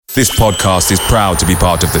This podcast is proud to be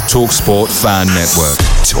part of the TalkSport Fan Network.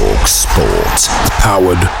 TalkSport.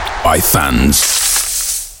 Powered by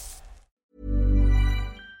fans.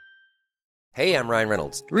 Hey, I'm Ryan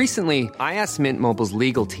Reynolds. Recently, I asked Mint Mobile's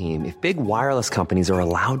legal team if big wireless companies are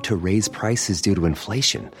allowed to raise prices due to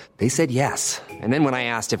inflation. They said yes. And then when I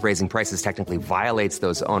asked if raising prices technically violates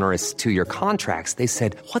those onerous two-year contracts, they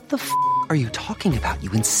said, "What the f*** are you talking about,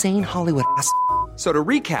 you insane Hollywood ass?" So to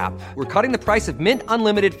recap, we're cutting the price of Mint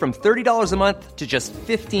Unlimited from $30 a month to just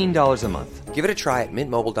 $15 a month. Give it a try at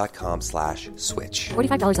mintmobile.com/switch.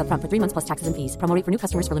 $45 up front for 3 months plus taxes and fees. Promo rate for new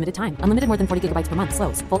customers for limited time. Unlimited more than 40 gigabytes per month.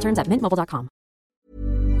 Slows full terms at mintmobile.com.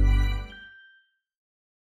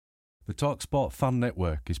 The TalkSport Fan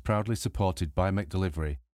Network is proudly supported by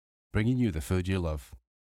McDelivery, bringing you the food you love.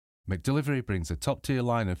 McDelivery brings a top-tier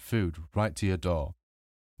line of food right to your door.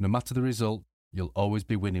 No matter the result, you'll always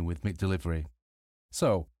be winning with McDelivery.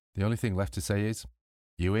 So, the only thing left to say is,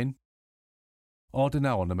 you in? Order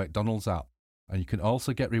now on the McDonald's app, and you can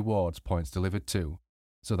also get rewards points delivered too,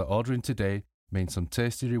 so that ordering today means some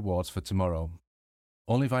tasty rewards for tomorrow.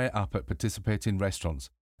 Only via app at participating restaurants,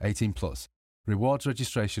 18 plus. Rewards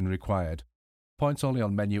registration required. Points only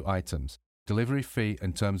on menu items. Delivery fee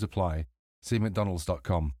and terms apply. See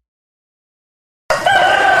mcdonalds.com.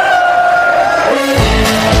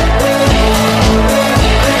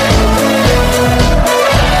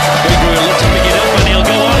 Will look to pick it up and he'll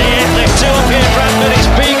go on here. There's two up here, Bradford. It's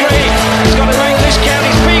P-Green. He's got to make this count.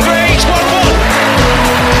 It's P-Green. It's 1-1.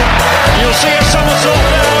 You'll see a somersault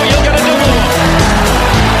now. You'll get a double one.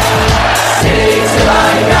 City till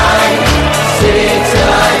I die. City till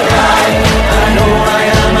I die. I know I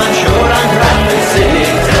am. I'm sure I'm Bradford. City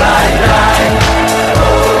till I die.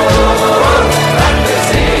 Oh, Bradford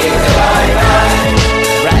City till I die.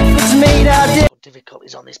 Bradford's made our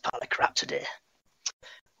difficulties on this pile of crap today.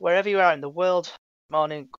 Wherever you are in the world,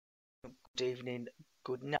 morning, good evening,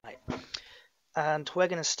 good night. And we're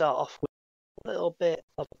going to start off with a little bit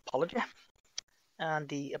of apology. And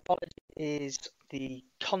the apology is the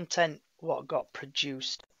content what got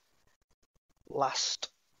produced last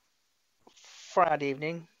Friday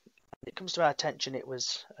evening. It comes to our attention it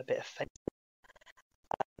was a bit offensive.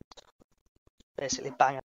 And basically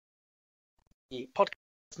bang. The podcast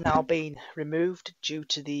has now been removed due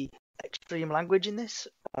to the extreme language in this,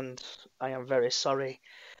 and I am very sorry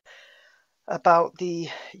about the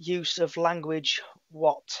use of language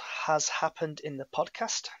what has happened in the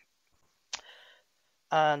podcast,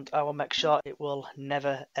 and I will make sure it will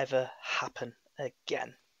never ever happen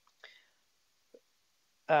again.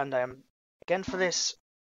 And I am again for this.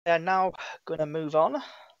 We are now going to move on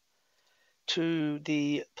to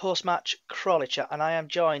the post-match Crawley chat, and I am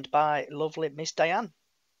joined by lovely Miss Diane.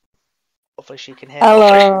 Hopefully she can hear me.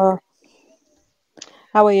 Hello.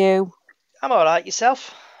 How are you? I'm alright,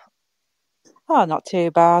 yourself? Oh, not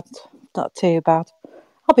too bad. Not too bad.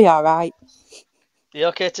 I'll be alright. You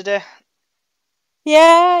okay today?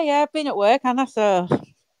 Yeah, I've been at work, Anna, so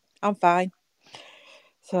I'm fine.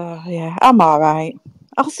 So, yeah, I'm alright.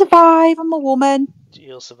 I'll survive. I'm a woman.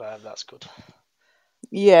 You'll survive, that's good.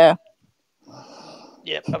 Yeah.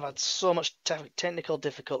 Yep, I've had so much technical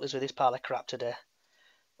difficulties with this pile of crap today.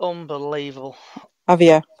 Unbelievable. Have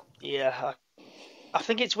you? Yeah, I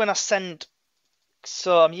think it's when I send.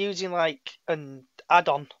 So I'm using like an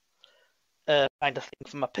add-on kind of thing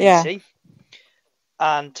for my PC. Yeah.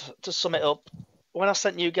 And to sum it up, when I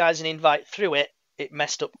sent you guys an invite through it, it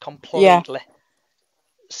messed up completely. Yeah.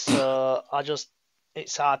 So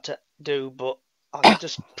it's hard to do, but I'll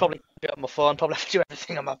just probably do it on my phone, probably have to do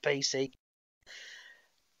everything on my PC.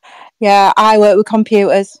 Yeah, I work with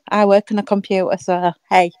computers. I work on a computer, so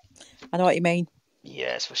hey, I know what you mean.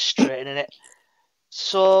 Yeah, it's frustrating, isn't it?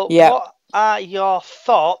 So, What are your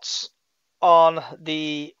thoughts on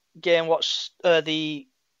the game? The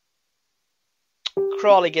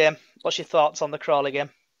Crawley game? What's your thoughts on the Crawley game?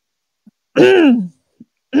 Where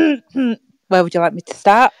would you like me to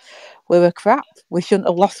start? We were crap. We shouldn't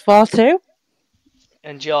have lost 4-2.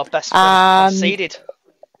 And your best friend conceded.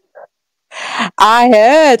 I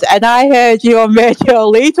heard you on Radio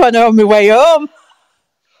Leeds when I was on my way home.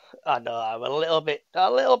 I know, I'm a little bit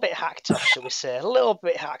hacked off, shall we say? A little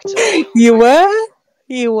bit hacked off. You were.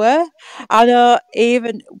 I know,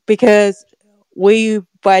 even because I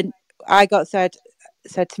got said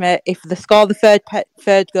to me, if they score the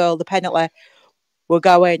third goal, the penalty, we're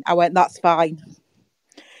going. I went, that's fine.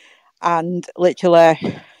 And literally,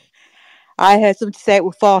 I heard somebody say it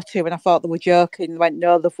was 4-2, and I thought they were joking. They went,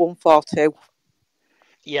 no, they've won 4-2.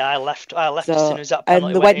 Yeah, I left as soon as that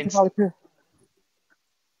penalty went in.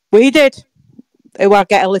 We did. Who I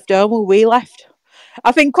get a lift home, we left.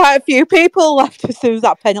 I think quite a few people left as soon as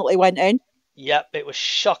that penalty went in. Yep, it was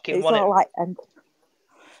shocking, It's wasn't all it? like, and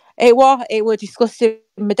it was disgusting.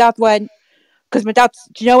 My dad went, because my dad,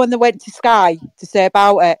 do you know when they went to Sky to say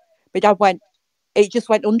about it? My dad went, it just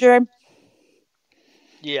went under him.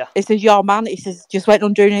 Yeah. He says, your man, he says, just went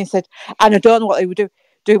under him. And he said, and I don't know what they were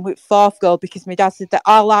doing with fourth goal, because my dad said that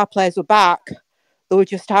all our players were back. They were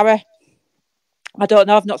just Harry. I don't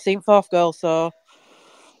know. I've not seen fourth goal, so.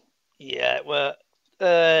 Yeah, well,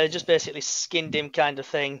 just basically skinned him kind of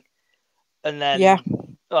thing. And then, Yeah.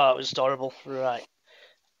 Oh, it was horrible. Right.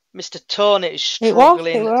 Mr. Tony is It was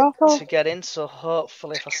struggling awful. to get in, so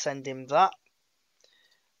hopefully if I send him that.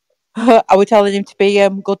 I was telling him to be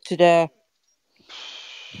good today.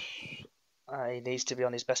 He needs to be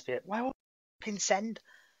on his best behaviour. Why won't pin send?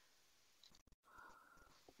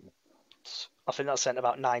 I think that's sent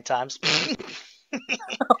about 9 times.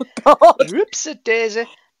 Oh, God. Oops, a daisy.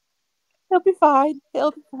 It'll be fine.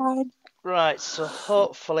 It'll be fine. Right, so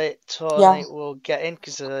hopefully Tony will get in,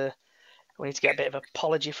 because we need to get a bit of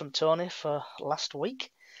apology from Tony for last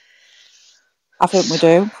week. I think we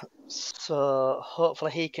do. So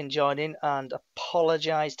hopefully he can join in and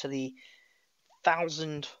apologise to the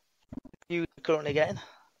 1,000 views we're currently getting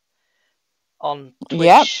on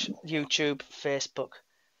Twitch, YouTube, Facebook.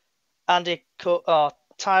 Andy Cook,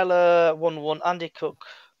 Tyler 1-1. Andy Cook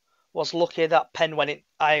was lucky that pen went in.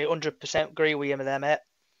 I 100% agree with him there, mate.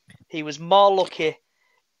 He was more lucky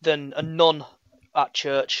than a nun at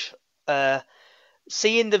church.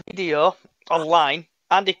 Seeing the video online,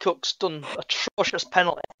 Andy Cook's done atrocious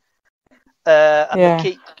penalty.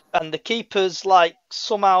 And the keeper's like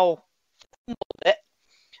somehow fumbled it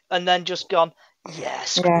and then just gone,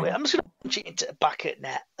 screw it. I'm just going to punch it into the back of the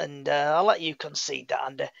net and I'll let you concede that,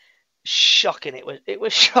 Andy. Shocking. It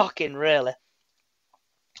was shocking, really.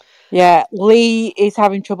 Yeah, Lee is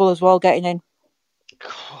having trouble as well getting in.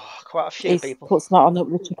 Quite a few people. Puts not on up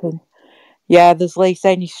the chicken. Yeah, there's Lee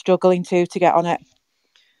saying he's struggling to get on it.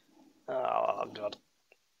 Oh, God.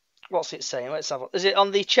 What's it saying? Let's have a... Is it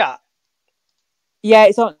on the chat? Yeah,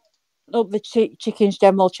 it's on up the chicken's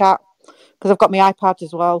general chat, because I've got my iPad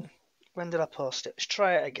as well. When did I post it? Let's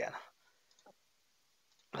try it again.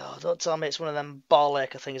 Oh, don't tell me it's one of them ball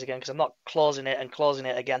acre things again, because I'm not closing it and closing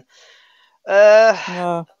it again.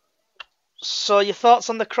 No. So your thoughts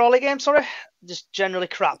on the Crawley game, sorry? Just generally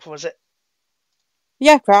crap, was it?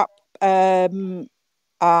 Yeah, crap. And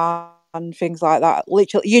things like that.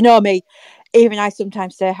 Literally, you know me. Even I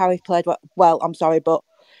sometimes say how he played well. I'm sorry, but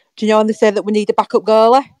do you know when they say that we need a backup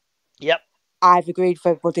goalie? Yep. I've agreed for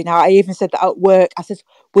everybody now. I even said that at work. I said,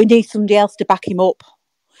 we need somebody else to back him up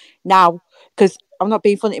now, because I'm not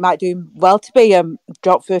being funny. It might do him well to be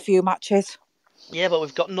dropped for a few matches. Yeah, but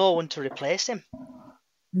we've got no one to replace him.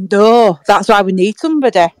 No, that's why we need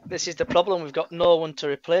somebody. This is the problem. We've got no one to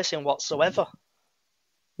replace him whatsoever.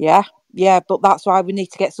 Yeah, but that's why we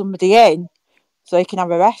need to get somebody in so he can have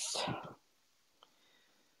a rest.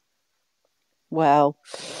 Well,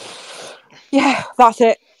 yeah, that's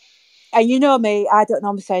it. And you know me, I don't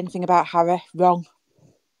normally say anything about Harry. Wrong.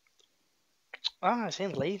 It's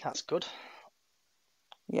in Lee. That's good.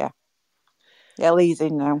 Yeah, Lee's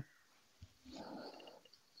in now.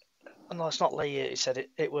 No, it's not Lee who said it.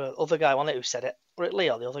 It were other guy on it who said it. Were it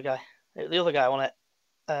Lee or the other guy? The other guy on it.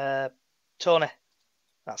 Tony.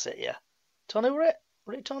 That's it, yeah. Tony, were it?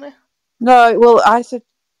 Were it Tony? No, well, I said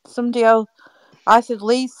somebody else. I said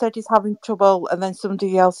Lee said he's having trouble, and then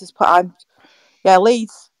somebody else has put. Lee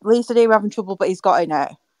said he was having trouble, but he's got in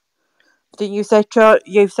it. Didn't you say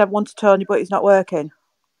you sent one to Tony, but he's not working?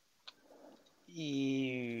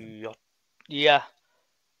 Yeah.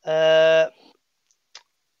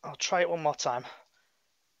 I'll try it one more time.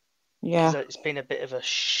 Yeah. It's been a bit of a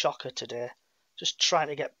shocker today. Just trying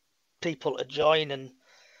to get people to join and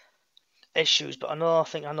issues, but I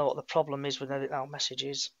think I know what the problem is with our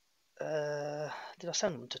messages. Did I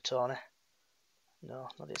send them to Tony? No,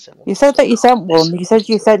 I didn't send one. You said that you sent one. You said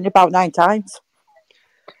you sent it about 9 times.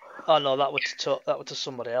 Oh no, that was to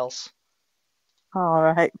somebody else. All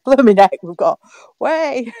right, blooming neck. We've got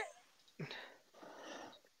way.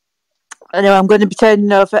 Anyway, I'm going to be turning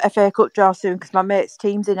over FA Cup draw soon because my mate's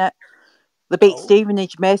team's in it. They beat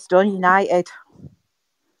Stevenage, Maidstone United.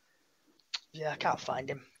 Yeah, I can't find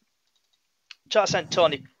him. Try to send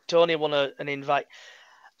Tony. Tony won an invite.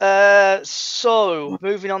 So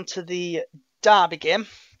moving on to the Derby game,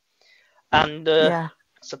 and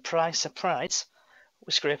surprise, surprise,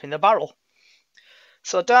 we're scraping the barrel.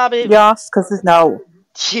 So Derby. Yes, because there's no.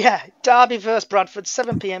 Yeah, Derby versus Bradford,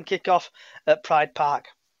 7 p.m. kickoff at Pride Park.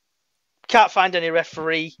 Can't find any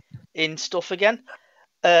referee in stuff again.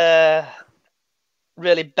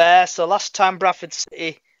 really bare. So last time Bradford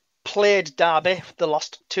City played Derby, they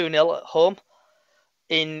lost 2-0 at home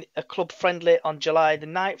in a club friendly on July the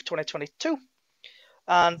 9th, 2022.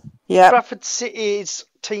 And Bradford City's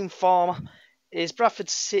team form is Bradford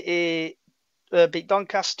City beat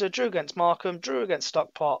Doncaster, drew against Markham, drew against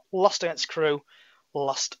Stockport, lost against Crewe,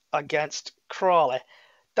 lost against Crawley.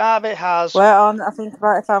 Derby has... Wait on, I think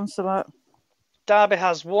about if I'm somewhat. Derby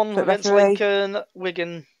has won against referee. Lincoln,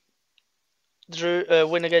 Wigan drew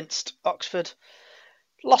win against Oxford,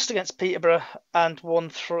 lost against Peterborough, and won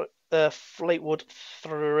Fleetwood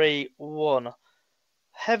 3-1.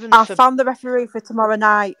 I found the referee for tomorrow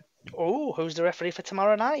night. Oh, who's the referee for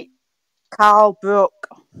tomorrow night? Carl Brook.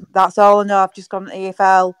 That's all I know. I've just gone to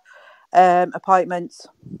EFL appointments.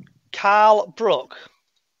 Carl Brook.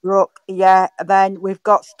 Brook, yeah. Then we've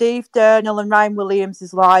got Steve Durnell and Ryan Williams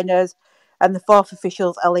as liners, and the fourth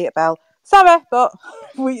official's Elliot Bell. Sorry, but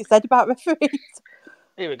what you said about referees.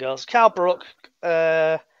 Here we go. Carl Brook.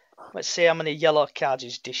 Let's see how many yellow cards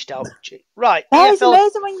he's dished out. Right. That EFL...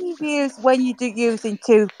 is amazing when you do using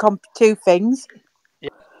two things. Yeah,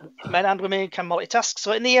 men and women can multitask.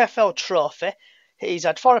 So in the EFL trophy, he's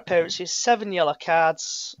had 4 appearances, 7 yellow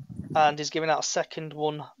cards, and he's given out a second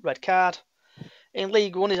 1 red card. In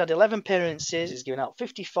League 1, he's had 11 appearances, he's given out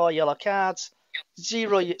 54 yellow cards,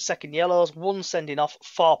 0 second yellows, 1 sending off,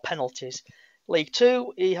 4 penalties. League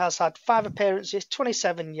 2, he has had 5 appearances,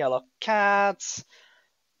 27 yellow cards,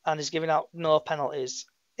 and he's given out no penalties.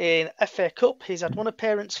 In FA Cup, he's had 1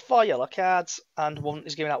 appearance, 4 yellow cards, and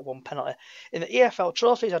he's given out 1 penalty. In the EFL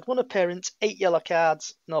Trophy, he's had 1 appearance, 8 yellow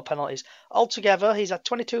cards, no penalties. Altogether, he's had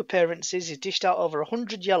 22 appearances, he's dished out over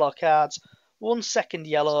 100 yellow cards, 1 second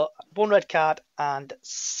yellow, 1 red card, and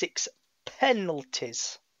 6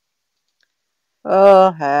 penalties.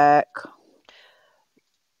 Oh, heck.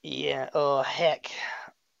 Yeah, oh, heck.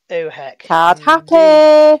 Oh, heck. Card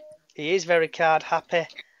happy. He is very card happy.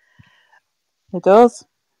 He does.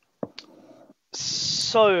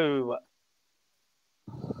 So,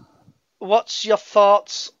 what's your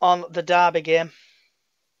thoughts on the Derby game?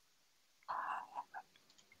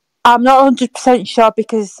 I'm not 100% sure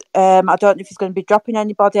because I don't know if he's going to be dropping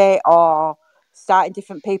anybody or starting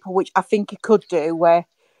different people, which I think he could do, where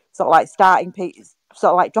sort of like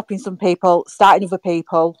sort of like dropping some people, starting other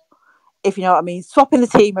people, if you know what I mean, swapping the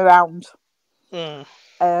team around.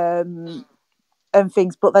 And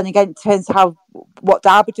things, but then again, it depends what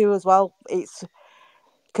Derby do as well. It's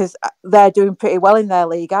because they're doing pretty well in their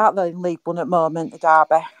league, aren't they? In League 1 at the moment, the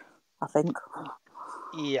Derby, I think.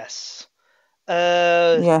 Yes.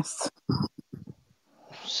 Yes.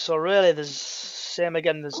 So really,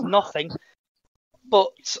 there's nothing.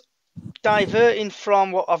 But diverting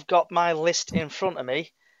from what I've got my list in front of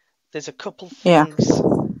me, there's a couple things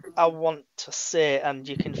I want to say, and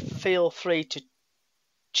you can feel free to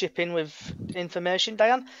chip in with information,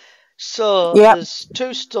 Diane. So there's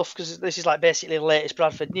 2 stuff, because this is like basically the latest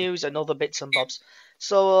Bradford news and other bits and bobs.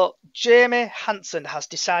 So Jamie Hansen has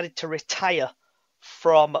decided to retire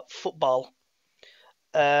from football.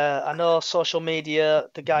 I know social media,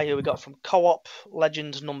 the guy who we got from Co-op,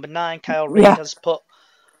 Legends number 9, Kyle Reid has put,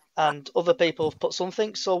 and other people have put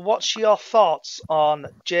something. So what's your thoughts on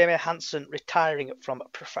Jamie Hansen retiring from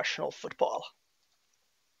professional football?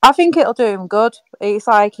 I think it'll do him good. It's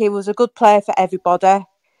like he was a good player for everybody.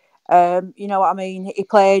 You know what I mean? He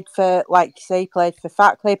played for, like you say, he played for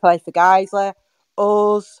Fackley, played for Geisley,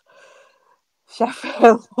 us,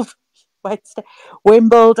 Sheffield, Wednesday,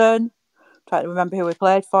 Wimbledon. Trying to remember who he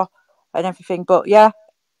played for and everything. But yeah,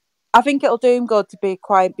 I think it'll do him good to be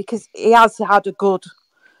quiet because he has had a good,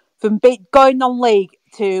 from going non-league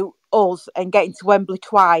to us and getting to Wembley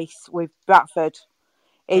twice with Bradford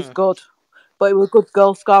is good. But he was a good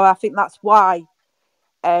goal scorer. I think that's why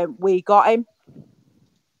we got him.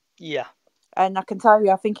 Yeah. And I can tell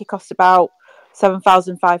you, I think he cost about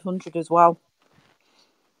 7,500 as well.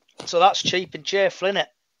 So that's cheap and cheerful, isn't it?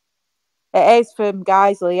 It is from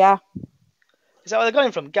Geisley, yeah. Is that where they got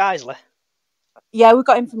him from, Geisley? Yeah, we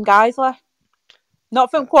got him from Geisley.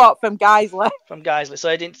 Not from Co-op, from Geisley. From Geisley.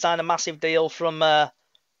 So he didn't sign a massive deal from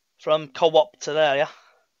Co-op to there, yeah?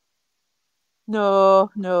 No,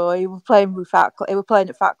 he was playing with Fackley. He was playing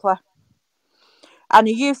at Fackley. And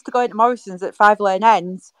he used to go into Morrison's at 5 Lane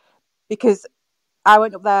Ends because I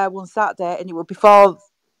went up there one Saturday and it was before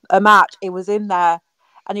a match. He was in there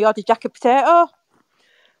and he ordered jacket potato.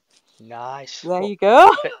 Nice. There you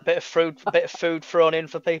go. Bit of food thrown in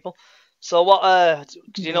for people. So what?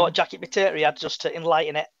 Do you know what jacket potato he had just to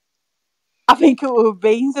enlighten it? I think it was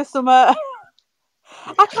beans or something. I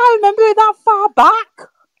can't remember it that far back.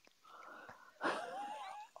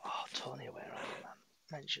 Oh, Tony, where are you, man?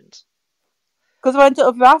 Mentions. Because I went to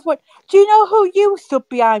other half, went, do you know who you stood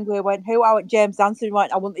behind? We went, who? I went, James Anthony.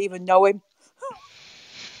 Went, I wouldn't even know him.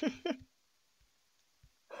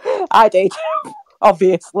 I did,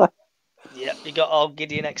 obviously. Yeah, you got all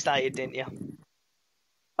giddy and excited, didn't you?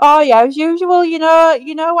 Oh yeah, as usual. You know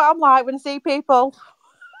what I'm like when I see people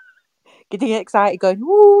getting excited, going,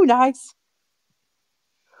 "Ooh, nice."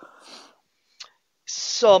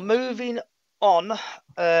 So moving on,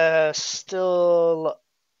 still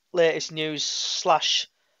latest news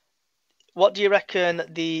 / what do you reckon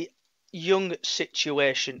the Young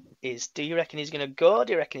situation is? Do you reckon he's going to go?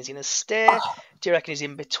 Do you reckon he's going to stay? Do you reckon he's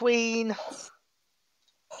in between?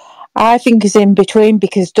 I think he's in between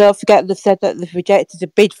because don't forget they've said that they've rejected a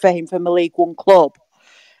bid for him from a League One club.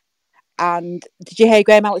 And did you hear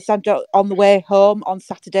Graham Alexander on the way home on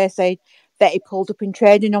Saturday saying that he pulled up in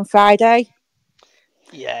training on Friday?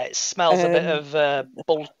 Yeah, it smells a bit of I'm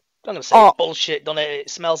going to say bullshit, doesn't it? It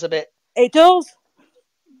smells a bit. It does.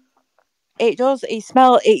 It does.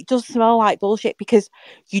 It does smell like bullshit because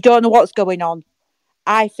you don't know what's going on.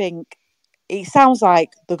 I think it sounds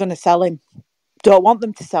like they're going to sell him. Don't want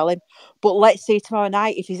them to sell him, but let's see tomorrow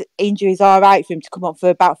night if his injury is all right for him to come up for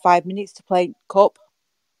about 5 minutes to play Cup.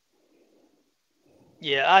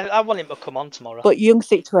 Yeah, I want him to come on tomorrow. But Young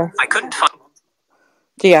situation. I couldn't find.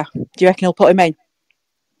 Do you reckon he'll put him in?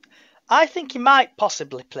 I think he might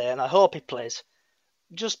possibly play, and I hope he plays.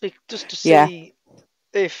 Just to see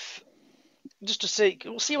if. Just to see,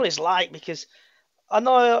 we'll see what he's like, because I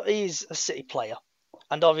know he's a City player,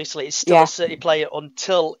 and obviously he's still a City player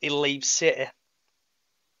until he leaves City.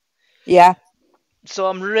 Yeah. So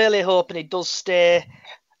I'm really hoping he does stay,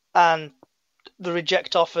 and the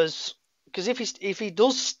reject offers, because if he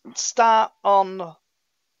does start on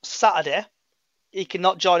Saturday, he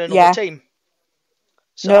cannot join another team.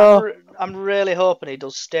 So I'm really hoping he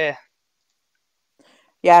does stay.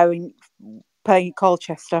 Yeah, playing at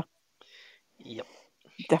Colchester. Yep.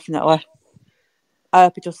 Definitely. I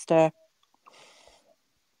hope he does stay.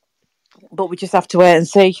 But we just have to wait and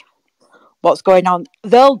see what's going on.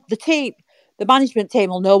 The management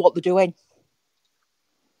team will know what they're doing.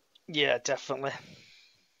 Yeah, definitely.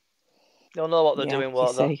 They'll know what they're doing,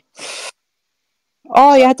 won't they?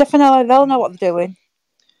 Oh, yeah, definitely. They'll know what they're doing.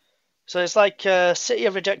 So it's like City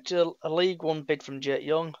have rejected a League One bid from Jake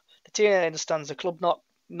Young. The team understands the club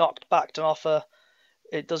knocked back an offer.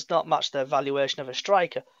 It does not match their valuation of a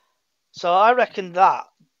striker. So I reckon that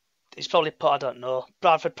is probably put, I don't know,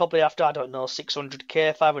 Bradford probably after, I don't know,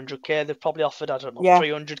 600k, 500k. They've probably offered, I don't know,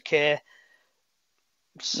 300k.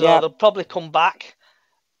 So they'll probably come back.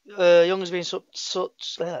 Young has been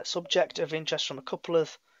subject of interest from a couple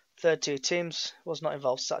of third-tier teams. Was not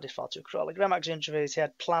involved Saturday, far too cruel. Graham injuries, he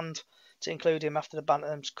had planned to include him after the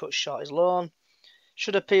Bantams cut short his loan.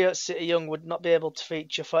 Should appear at City, Young would not be able to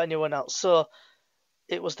feature for anyone else. So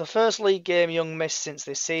it was the first league game Young missed since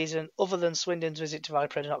this season, other than Swindon's visit to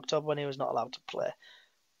Bradford in October when he was not allowed to play.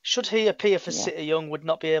 Should he appear for City, Young would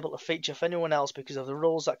not be able to feature for anyone else because of the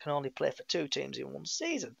rules that can only play for 2 teams in one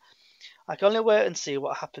season. I can only wait and see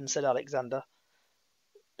what happens, said Alexander,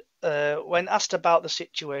 when asked about the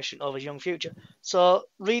situation of his Young future. So,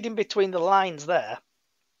 reading between the lines there,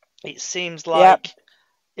 it seems like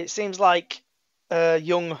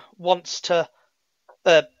Young wants to.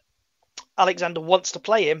 Alexander wants to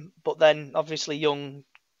play him, but then obviously Young,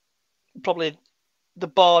 probably the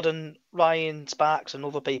board and Ryan Sparks and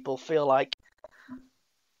other people feel like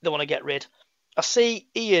they want to get rid. I see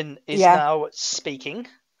Ian is now speaking.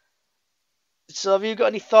 So have you got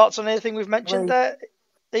any thoughts on anything we've mentioned there,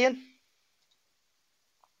 Ian?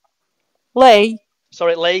 Lee?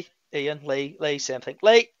 Sorry, Lee. Ian, Lee, same thing.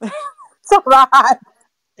 Lee? It's all right.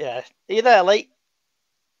 Yeah. Are you there, Lee?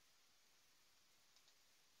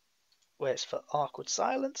 Waits for awkward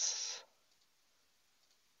silence.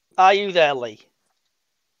 Are you there, Lee?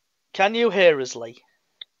 Can you hear us, Lee?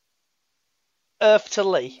 Earth to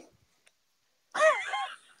Lee.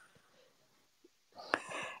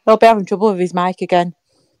 He'll be having trouble with his mic again.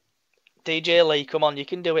 DJ Lee, come on, you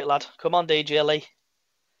can do it, lad. Come on, DJ Lee.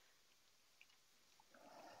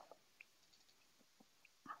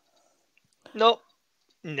 Nope.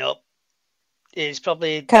 He's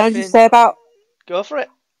probably... Can I just say about... Go for it.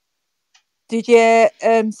 Did you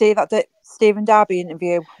see that Stephen Darby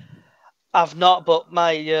interview? I've not, but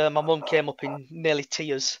my mum came up in nearly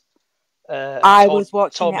tears. I was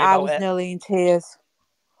watching it. I was nearly in tears.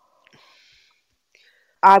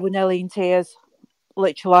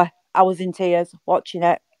 Literally, I was in tears watching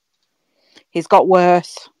it. He's got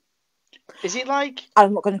worse. Is it like...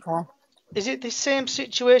 I'm not going to cry. Is it the same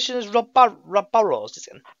situation as Rob Burrows?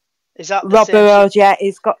 Is that Rob Burrows? Yeah,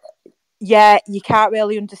 he's got... Yeah, you can't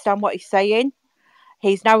really understand what he's saying.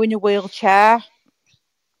 He's now in a wheelchair.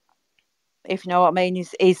 If you know what I mean,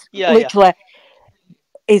 he's Yeah, literally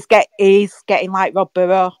he's getting like Rob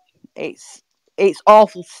Burrow. It's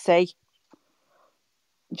awful to see.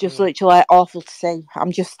 Just literally awful to see.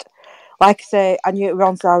 I'm just, like I say, I knew it was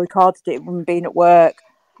on, so I recorded it when being at work,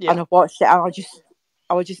 and I watched it, and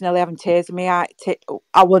I was just nearly having tears in my eye.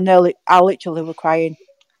 I literally was crying.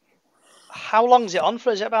 How long is it on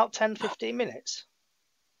for? Is it about 10, 15 minutes?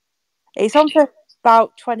 It's on for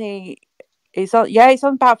about 20. It's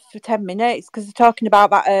on about for 10 minutes because they're talking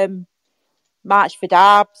about that March for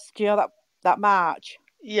Darbs. Do you know that march?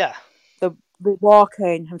 Yeah. The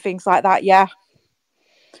walking and things like that. Yeah,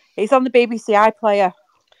 it's on the BBC iPlayer.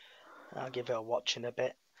 I'll give it a watch in a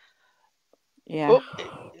bit. Yeah.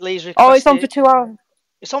 Lee's requested. Oh, it's on for 2 hours.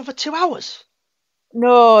 It's on for 2 hours.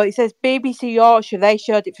 No, it says BBC Yorkshire. They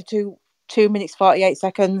showed it for 2 minutes 48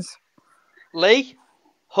 seconds. Lee,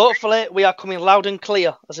 hopefully we are coming loud and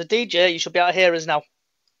clear. As a DJ, you should be able to hear us now.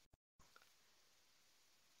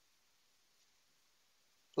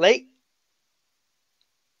 Lee?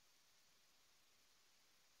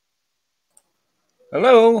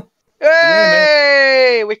 Hello?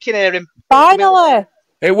 Hey! We can hear him. Finally!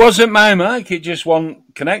 It wasn't my mic, it just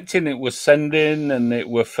wasn't connecting. It was sending and it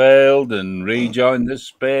were failed and rejoined the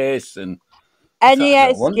space and Any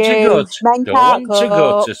I don't want to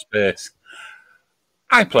go to space.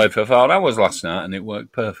 I played for 4 hours last night and it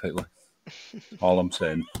worked perfectly. All I'm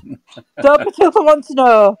saying. Don't be people want to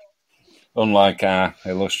know. Unlike our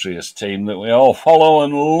illustrious team that we all follow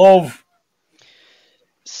and love.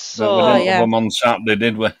 So, but we didn't have them on Saturday,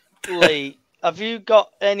 did we? Lee, have you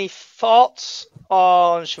got any thoughts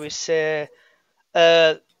on, shall we say,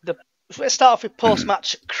 let's start off with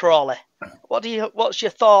post-match Crawley. What's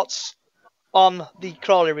your thoughts on the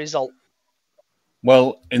Crawley result?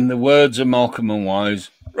 Well, in the words of Malcolm and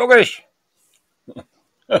Wise, rubbish.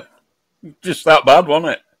 Just that bad,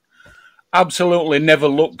 wasn't it? Absolutely never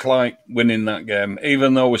looked like winning that game.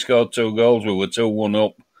 Even though we scored 2 goals, we were 2-1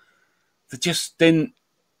 up. They just didn't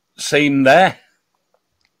seem there.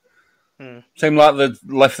 Seemed like they'd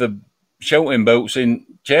left the shouting boots in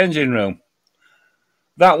changing room.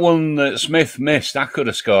 That one that Smith missed, I could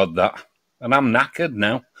have scored that. And I'm knackered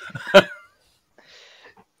now.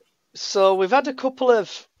 So we've had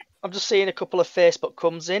I'm just seeing a couple of Facebook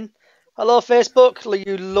comes in. Hello, Facebook,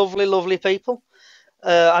 you lovely, lovely people.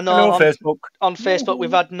 I know on Facebook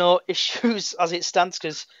we've had no issues as it stands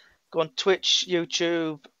because go on Twitch,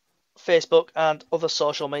 YouTube, Facebook and other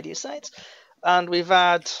social media sites. And we've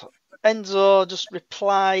had Enzo just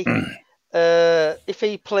reply, if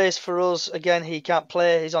he plays for us, again, he can't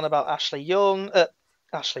play. He's on about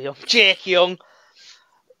Jake Young.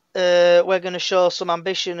 We're going to show some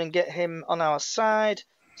ambition and get him on our side.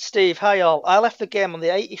 Steve, hi all. I left the game on the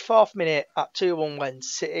 84th minute at 2-1 when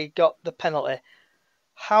City got the penalty.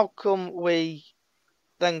 How come we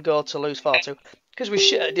then go to lose 4-2? Because we're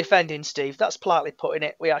shit at defending, Steve. That's politely putting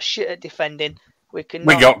it. We are shit at defending. We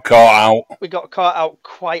got caught out. We got caught out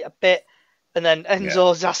quite a bit. And then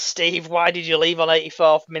Enzo's asked Steve, why did you leave on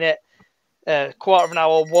 84th minute? Quarter of an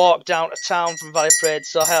hour walk down to town from Valley Parade,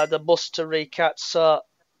 so I had the bus to recatch.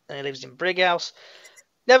 And he lives in Brighouse.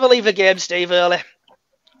 Never leave a game, Steve, early.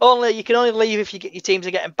 You can only leave if your teams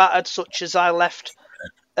are getting battered, such as I left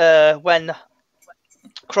when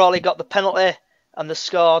Crawley got the penalty and they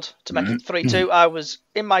scored to make it 3-2. I was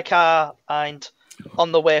in my car and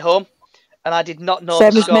on the way home, and I did not know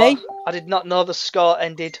the score. Me. I did not know the score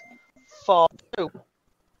ended 4-2.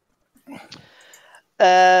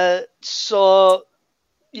 So,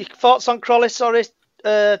 your thoughts on Crawley? Sorry,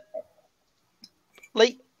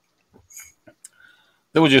 Lee.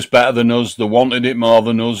 They were just better than us. They wanted it more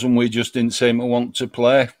than us, and we just didn't seem to want to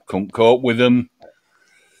play. Couldn't cope with them.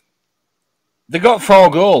 They got 4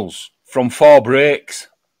 goals from 4 breaks.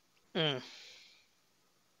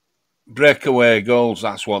 Breakaway goals,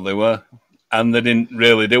 that's what they were. And they didn't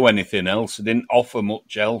really do anything else. They didn't offer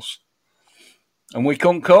much else. And we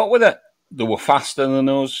couldn't cope with it. They were faster than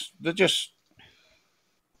us. They just...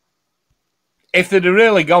 If they'd have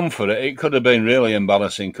really gone for it, it could have been really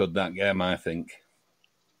embarrassing, could that game, I think.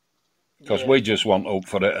 Because we just weren't up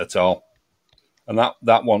for it at all. And that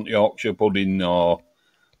wasn't Yorkshire pudding or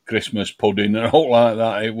Christmas pudding or all like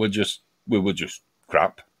that. We were just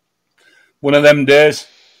crap. One of them days.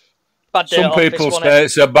 Bad day Some people say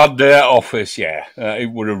it's a bad day at office. Yeah,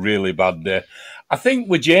 it was a really bad day. I think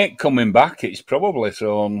with Jake coming back, it's probably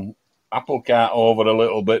thrown apple cart over a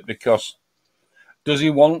little bit because does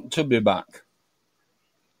he want to be back?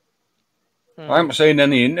 I haven't seen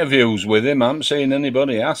any interviews with him. I haven't seen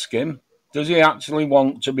anybody ask him. Does he actually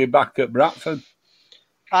want to be back at Bradford?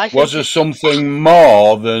 Was there something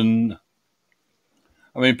more than...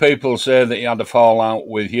 I mean, people say that he had a fallout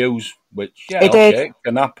with Hughes, which, yeah, it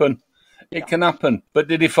can happen. It can happen. But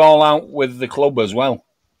did he fall out with the club as well?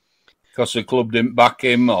 Because the club didn't back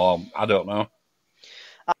him, or I don't know.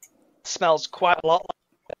 Smells quite a lot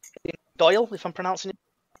like Doyle, if I'm pronouncing it.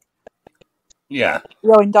 Yeah.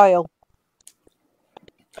 Rowan Doyle.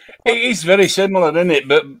 It is very similar, isn't it?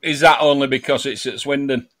 But is that only because it's at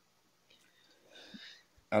Swindon?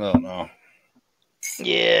 I don't know.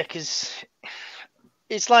 Yeah, because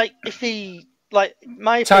it's like if he... Like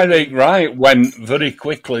my Tyreek Wright went very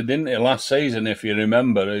quickly, didn't he, last season, if you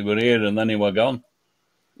remember? He were here and then he were gone.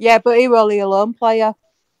 Yeah, but he was only a lone player.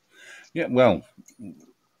 Yeah, well,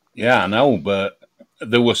 yeah, I know, but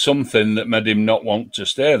there was something that made him not want to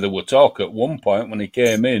stay. There were talk at one point when he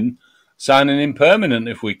came in, signing him permanent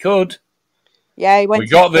if we could. Yeah, he went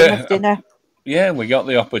to Plymouth, didn't he? Yeah, we got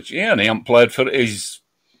the opportunity. Yeah, and he hasn't played for... He's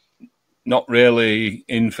not really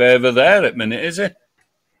in favour there at the minute, is he?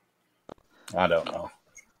 I don't know.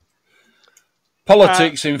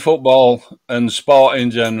 Politics in football and sport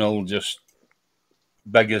in general just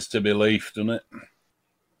beggars to belief, doesn't it?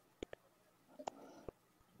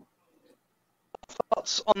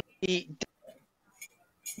 Thoughts on the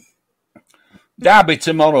Derby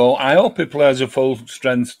tomorrow. I hope he plays a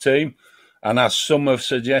full-strength team. And as some have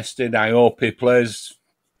suggested, I hope he plays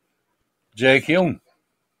Jake Young.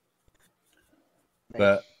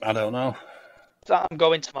 But I don't know. I'm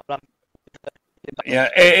going tomorrow. Yeah,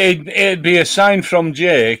 it'd be a sign from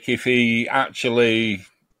Jake if he actually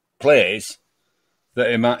plays that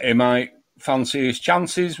he might fancy his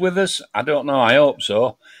chances with us. I don't know. I hope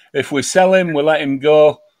so. If we sell him, we let him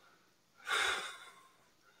go.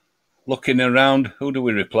 Looking around, who do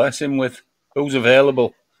we replace him with? Who's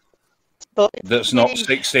available? That's not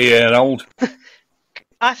 60-year-old.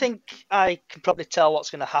 I think I can probably tell what's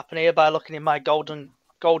going to happen here by looking in my Golden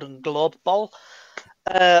Globe ball.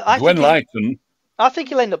 I think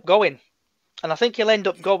he'll end up going. And I think he'll end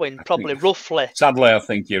up going probably roughly. Sadly, I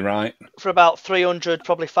think you're right. For about 300,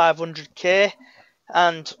 probably 500k.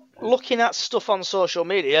 And looking at stuff on social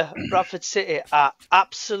media, Bradford City are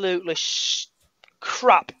absolutely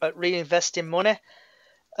crap at reinvesting money.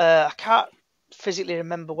 I can't physically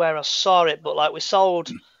remember where I saw it, but like we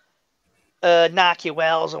sold Nike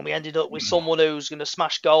Wells and we ended up with someone who's going to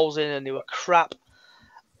smash goals in and they were crap.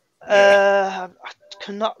 I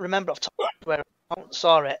cannot remember off the top of my head where I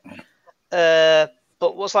saw it.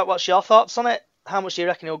 But what's your thoughts on it? How much do you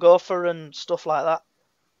reckon he'll go for and stuff like that?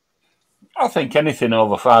 I think anything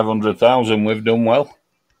over 500,000 we've done well.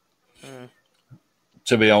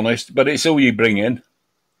 To be honest, but it's who you bring in.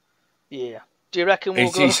 Yeah. Do you reckon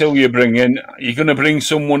it's who you bring in. You're going to bring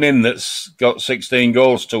someone in that's got 16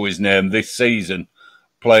 goals to his name this season,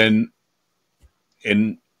 playing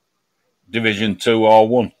in Division 2 or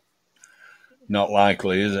 1. Not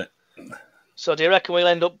likely, is it? So do you reckon we'll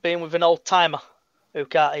end up being with an old-timer who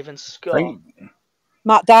can't even score?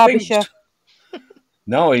 Matt Derbyshire.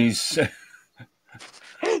 No, he's...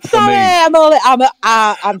 Sorry, I'm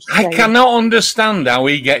I cannot understand how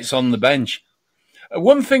he gets on the bench.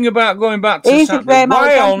 One thing about going back to Saturday,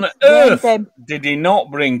 why on earth did he not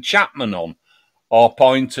bring Chapman on or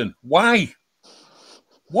Poynton? Why?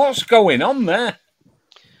 What's going on there?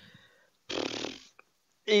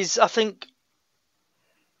 I think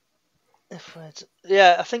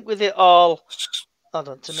with it all...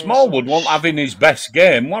 Smallwood won't have in his best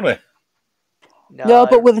game, won't he? No,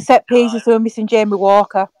 but with the set pieces, we're missing Jamie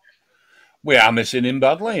Walker. We are missing him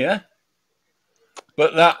badly, yeah.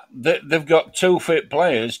 But they've got 2 fit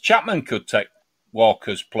players. Chapman could take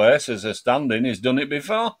Walker's place as a stand-in. He's done it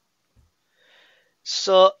before.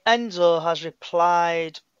 So Enzo has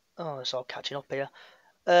replied... Oh, it's all catching up here.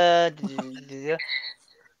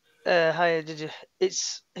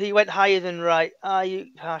 He went higher than right. Are you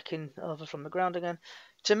hacking over from the ground again?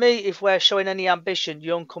 To me, if we're showing any ambition,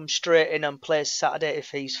 Young comes straight in and plays Saturday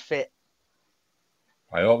if he's fit.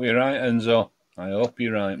 I hope you're right, Enzo. I hope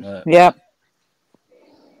you're right, mate. Yeah.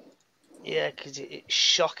 Yeah, because it's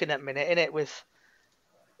shocking at the minute, isn't it?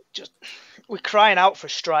 We're crying out for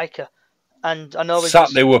a striker, and I know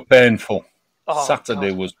Saturday were painful. Oh,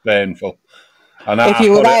 Saturday was painful. And if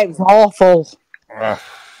you were there, it was awful.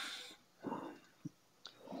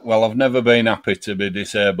 Well, I've never been happy to be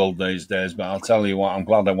disabled these days, but I'll tell you what, I'm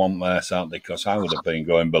glad I wasn't there Saturday because I would have been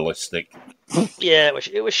going ballistic. Yeah,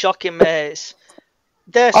 it was shocking, mate.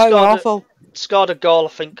 They scored a goal, I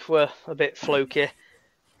think, were a bit fluky.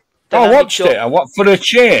 I watched it. For a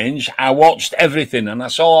change, I watched everything and I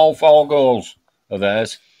saw all 4 goals of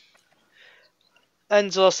theirs.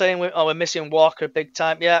 Enzo saying we're missing Walker big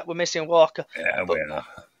time. Yeah, we're missing Walker. Yeah, we are.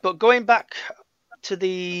 But going back to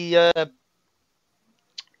the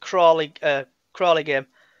Crawley game,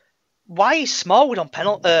 why is Smallwood on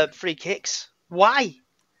free kicks? Why?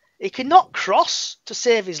 He cannot cross to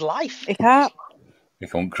save his life. He can't. He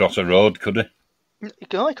couldn't cross a road, could he? He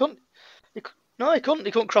couldn't. No, he couldn't.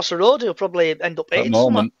 He couldn't cross the road. He'll probably end up At hitting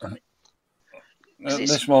someone.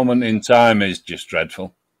 This moment in time is just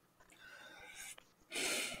dreadful.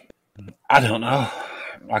 I don't know.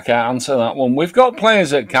 I can't answer that one. We've got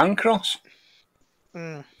players that can cross.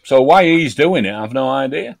 So why he's doing it, I've no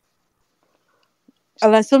idea.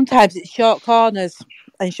 And then sometimes it's short corners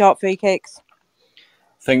and short free kicks.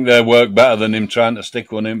 Think they work better than him trying to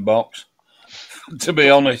stick one in box, to be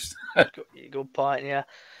honest. Good point, yeah.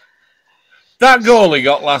 That goal he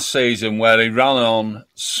got last season where he ran on,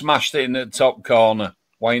 smashed it in the top corner.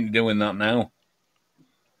 Why ain't he doing that now?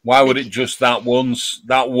 Why would it just that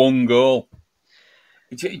one goal?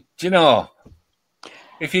 Do you know,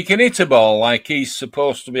 if you can hit a ball like he's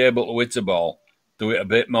supposed to be able to hit a ball, do it a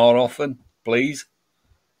bit more often, please.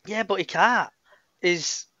 Yeah, but he can't. I'm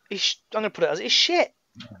going to put it as he's shit.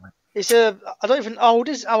 I don't even. How old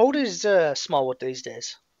is Smallwood these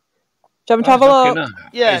days? Do you want me to have a look?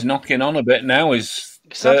 Yeah. He's knocking on a bit now. He's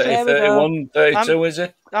 30, 31, 32, is he?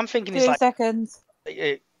 I'm thinking he's 2 like... seconds.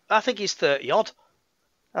 I think he's 30 odd.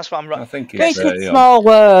 That's what I'm right. I think he's Richard 30 odd.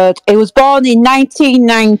 Smallwood. He was born in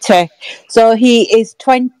 1990, so he is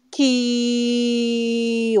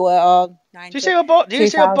 20. Well, 90, Do you say you're born? Do you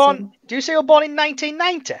say you're born in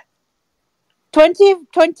 1990?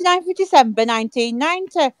 29th of December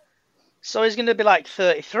 1990. So he's going to be like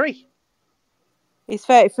 33. He's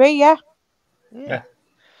 33, yeah. Yeah.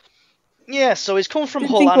 Yeah. So he's come from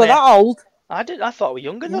Didn't Hull. think we're that old. I did. I thought we were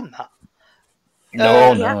younger than that.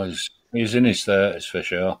 No, he's in his 30s for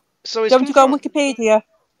sure. So he's Do you want to go on Wikipedia?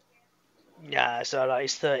 Yeah, it's all right.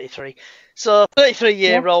 He's 33. So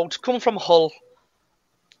 33-year-old, come from Hull,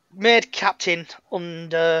 made captain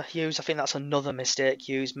under Hughes. I think that's another mistake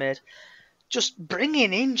Hughes made. Just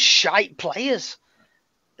bringing in shite players.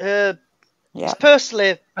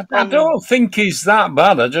 Personally, I don't think he's that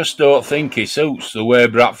bad. I just don't think he suits the way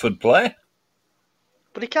Bradford play.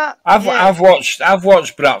 But he can't. I've watched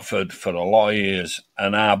Bradford for a lot of years,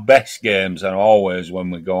 and our best games are always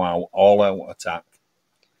when we go out all out attack.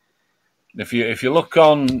 If you look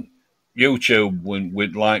on YouTube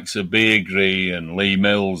with likes of Beagree and Lee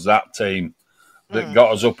Mills, that team that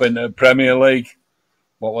got us up into the Premier League,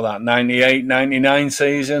 what was that, 98, 99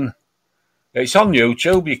 season? It's on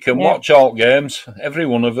YouTube. You can watch all games, every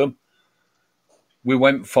one of them. We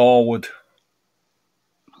went forward.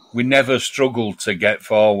 We never struggled to get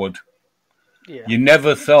forward. Yeah. You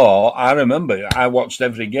never thought. I remember I watched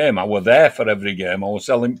every game. I was there for every game. I was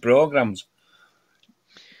selling programmes.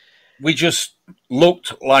 We just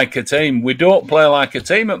looked like a team. We don't play like a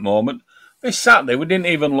team at the moment. This Saturday, we didn't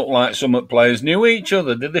even look like some players knew each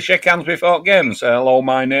other. Did they shake hands before game and say, hello,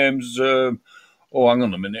 my name's... hang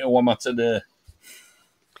on a minute. Who am I today?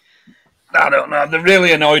 I don't know. They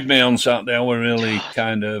really annoyed me on Saturday. I was really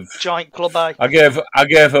kind of... Giant club eye. I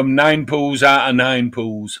gave them 9 poos out of 9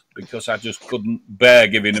 poos because I just couldn't bear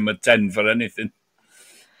giving them a 10 for anything.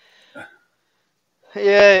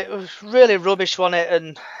 Yeah, it was really rubbish, wasn't it?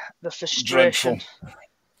 And the frustration. Dreadful.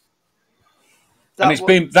 And it's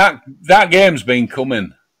been that game's been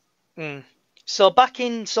coming. So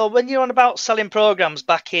when you're on about selling programs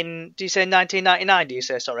back in, do you say 1999? Do you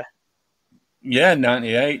say, sorry? Yeah,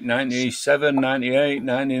 98, 97, 98,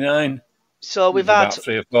 99. So we've had about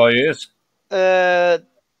 3 or 4 years.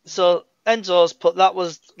 So Enzo's put that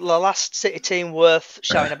was the last City team worth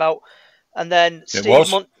shouting about, and then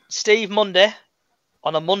Steve Monday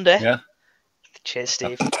on a Monday. Yeah. Cheers,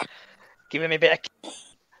 Steve. Giving me a bit of.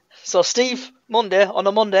 So Steve Monday on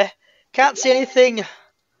a Monday can't see anything.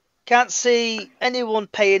 Can't see anyone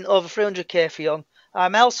paying over 300k for Young.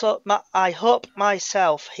 I hope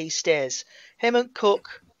myself he stays. Him and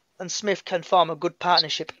Cook and Smith can form a good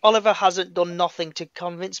partnership. Oliver hasn't done nothing to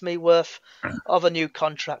convince me worth of a new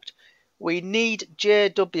contract. We need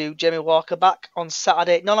JW, Jamie Walker, back on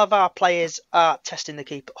Saturday. None of our players are testing the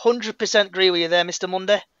keeper. 100% agree with you there, Mr.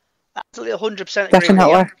 Monday. Absolutely 100% agree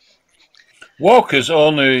Definitely. with you. Walker's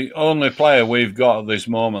only player we've got at this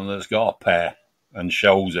moment that's got a pair and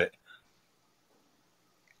shows it.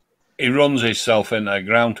 He runs himself into the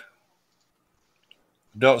ground.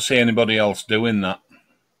 Don't see anybody else doing that.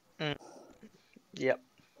 Yep.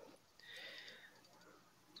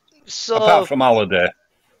 So apart from Halliday.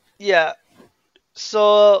 Yeah.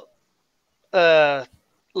 So,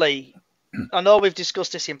 Lee, I know we've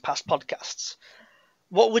discussed this in past podcasts.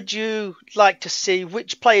 What would you like to see?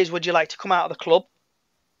 Which players would you like to come out of the club?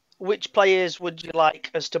 which players would you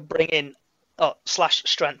like us to bring in /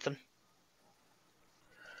 strengthen?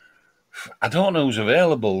 I don't know who's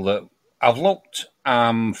available. That I've looked,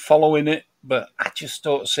 I'm following it, but I just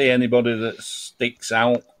don't see anybody that sticks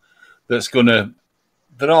out. That's gonna.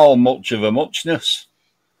 They're all much of a muchness,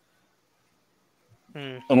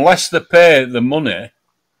 unless they pay the money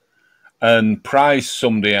and prize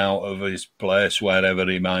somebody out of his place, wherever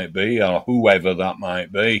he might be, or whoever that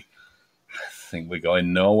might be. I think we're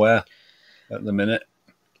going nowhere at the minute.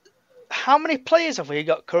 How many players have we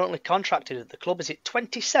got currently contracted at the club? Is it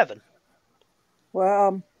 27?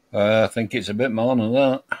 Well, I think it's a bit more than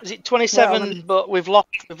that. Is it 27? Well, but we've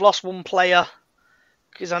lost one player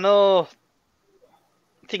because I know.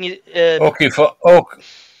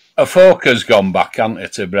 Afoka's gone back, hasn't he,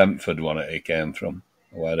 to Brentford, where he came from,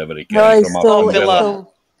 wherever he came no, from. still, Villa.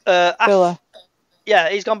 Villa. Yeah,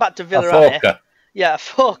 he's gone back to Villa. Afoka. Yeah,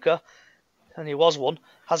 Afoka, and he was one,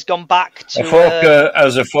 has gone back to... Afoka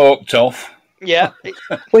as a folk tough. Yeah.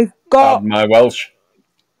 We've got... Pardon my Welsh.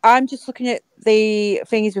 I'm just looking at the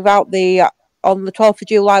things without the... On the 12th of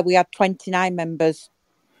July, we had 29 members.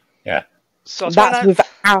 Yeah. So that's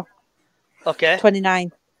without... Okay.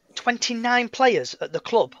 29. 29 players at the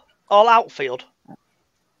club, all outfield.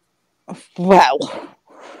 Well,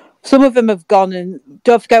 some of them have gone, and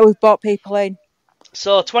don't forget we've brought people in.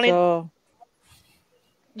 So 20.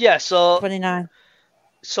 Yeah, so 29.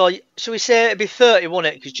 So should we say it'd be 30,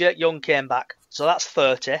 wouldn't it? Because Jake Young came back, so that's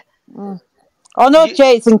 30. Oh no,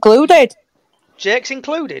 Jake's included. Jake's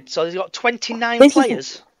included, so he's got 29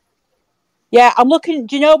 players. Yeah, I'm looking.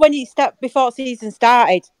 Do you know when he stepped before season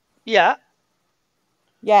started? Yeah.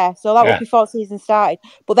 Yeah, so that was before season started.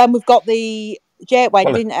 But then we've got Jake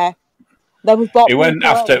went, didn't he? Then we've got... He went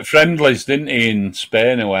after friendlies, didn't he, in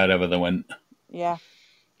Spain or wherever they went? Yeah.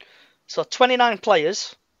 So 29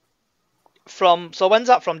 players from... So when's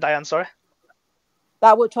that from, Diane, sorry?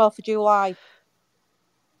 That was 12th of July.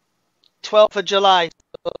 12th of July.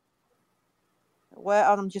 Where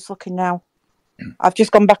on? I'm just looking now. I've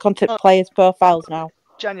just gone back onto players' profiles now.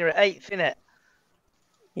 January 8th, innit?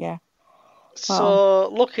 Yeah. So,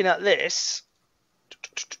 looking at this,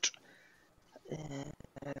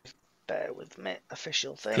 bear with me,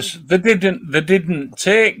 official thing. Because they didn't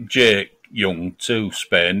take Jake Young to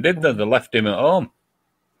Spain, did they? They left him at home.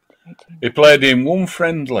 He played in one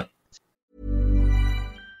friendly.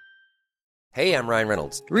 Hey, I'm Ryan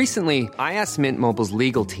Reynolds. Recently, I asked Mint Mobile's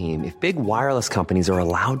legal team if big wireless companies are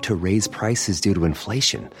allowed to raise prices due to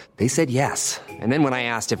inflation. They said yes. And then when I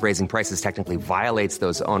asked if raising prices technically violates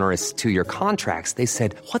those onerous 2-year contracts, they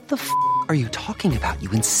said, "What the f*** are you talking about,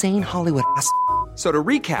 you insane Hollywood ass?" So to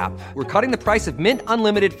recap, we're cutting the price of Mint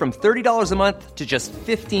Unlimited from $30 a month to just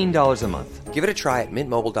 $15 a month. Give it a try at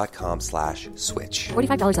mintmobile.com/switch.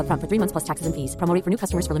 $45 up front for 3 months plus taxes and fees. Promo rate for new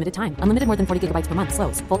customers for limited time. Unlimited more than 40 gigabytes per month.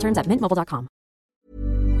 Slows full terms at mintmobile.com.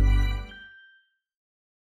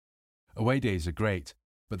 Away days are great,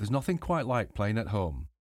 but there's nothing quite like playing at home.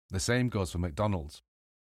 The same goes for McDonald's.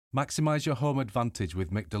 Maximise your home advantage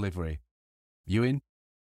with McDelivery. You in?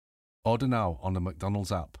 Order now on the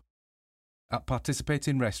McDonald's app. At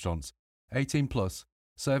participating restaurants, 18 plus,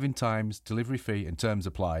 serving times, delivery fee and terms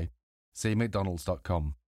apply. See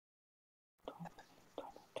mcdonalds.com.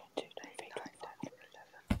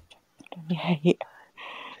 Yeah.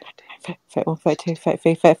 31, 32,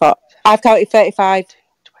 33, 34. I've counted 35.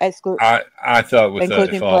 I thought it was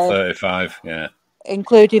 34, 35, yeah.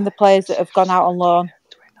 Including the players that have gone out on loan.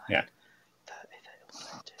 Yeah.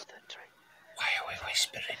 Why are we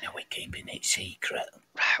whispering? Are we keeping it secret?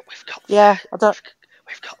 Right, we've got... Yeah, I don't...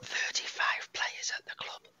 We've got 35 players at the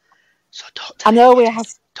club. So don't tell anybody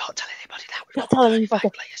that. Don't tell anybody.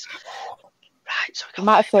 Players. Right, so we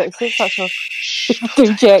might have 36, actually.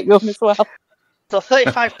 Do Jake Young as well. So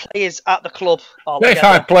 35 players at the club.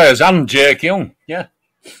 35 players and Jake Young, yeah.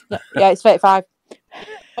 Yeah, it's 35.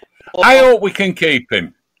 I hope we can keep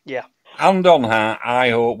him. Yeah. Hand on heart, I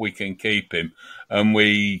hope we can keep him and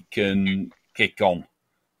we can kick on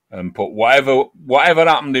and put whatever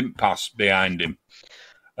happened in the past behind him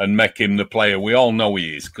and make him the player we all know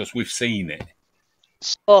he is because we've seen it.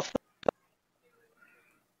 So,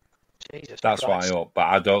 that's what I hope, but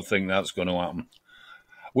I don't think that's going to happen.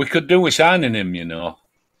 We could do with signing him, you know.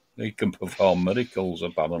 He can perform miracles,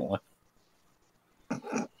 apparently.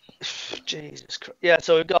 Jesus Christ. Yeah,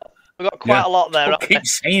 so we've got quite a lot there. I keep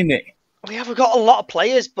saying it. We've got a lot of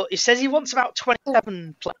players, but he says he wants about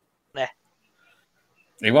 27 players there.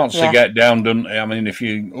 He wants to get down, doesn't he? I mean, if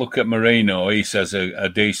you look at Marino, he says a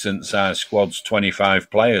decent-sized squad's 25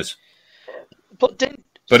 players. But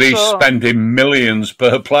he's spending millions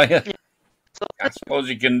per player. Yeah. So, I suppose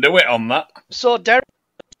he can do it on that. So Derek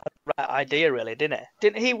right idea, really, didn't it?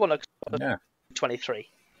 Didn't he want to 23?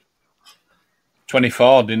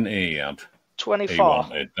 24, didn't he? He had. 24. He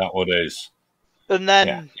wanted. That was his. And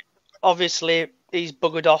then, obviously, he's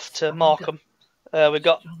buggered off to Markham. We've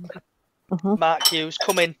got Mark Hughes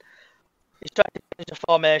coming. He's trying to change the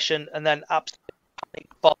formation and then absolutely panic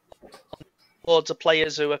bomb loads of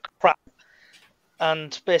players who are crap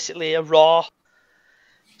and basically a raw.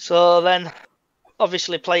 So then,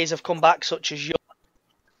 obviously, players have come back, such as Young.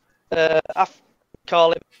 I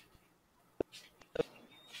call him.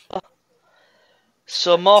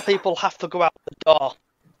 So more people have to go out the door.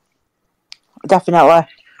 Definitely.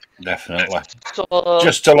 So,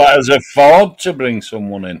 just to let us afford to bring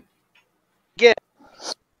someone in. Yeah.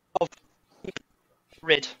 Of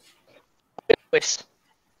rid.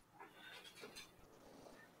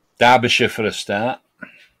 Derbyshire for a start.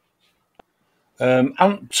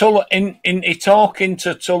 And Tulloch, in he talking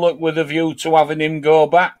to Tulloch with a view to having him go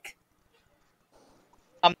back?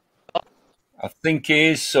 I think he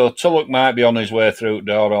is. So Tulloch might be on his way through the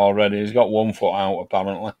door already. He's got 1 foot out,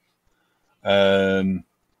 apparently.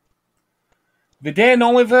 Vidane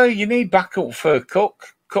Oliver, you need backup for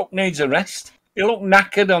Cook. Cook needs a rest. He looked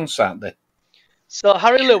knackered on Saturday. So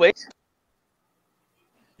Harry Lewis.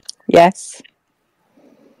 Yes.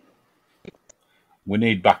 We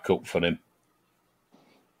need backup for him.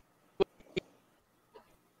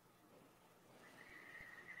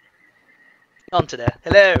 On today.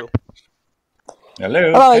 Hello.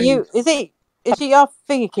 Hello. Hello, are you? Is it your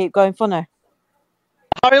finger keep going funny?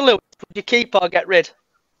 Harry Lewis, would you keep or get rid?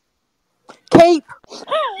 Keep.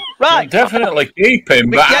 Right. Definitely keep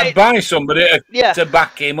him, but I'd buy somebody to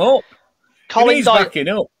back him up. Colin Doyle. Backing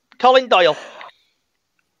up. Colin Doyle.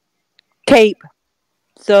 Keep.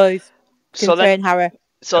 So train Harry.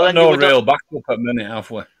 So then no real backup at the minute,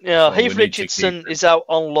 have we? Yeah, so Heath Richardson is out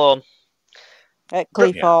on loan. At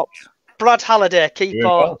Cleethorpes. Brad Halliday, keep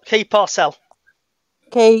or sell?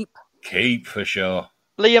 Keep. Keep for sure.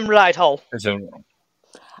 Liam Rydhall.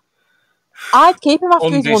 I'd keep him after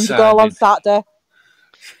his wonder goal on Saturday.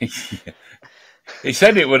 He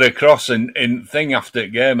said it would a cross in thing after the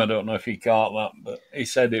game. I don't know if he caught that, but he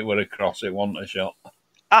said it would a cross. It wasn't a shot.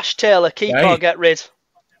 Ash Taylor, keep or get rid?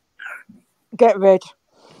 Get rid.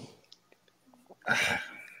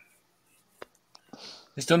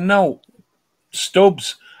 He's done no.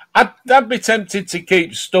 Stubbs. I'd be tempted to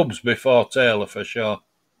keep Stubbs before Taylor for sure.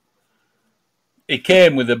 He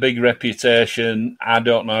came with a big reputation. I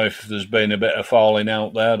don't know if there's been a bit of falling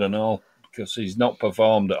out there and all, because he's not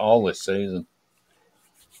performed at all this season.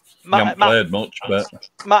 He hasn't played much, but...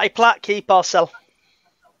 Matty Platt, keep or sell?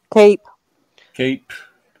 Keep. Keep.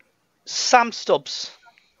 Sam Stubbs.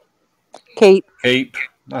 Keep. Keep.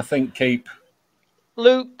 I think keep.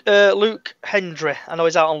 Luke Hendry. I know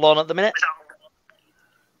he's out on loan at the minute.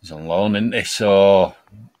 He's on loan, isn't he? So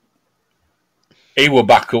he were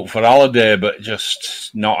back up for Halliday, but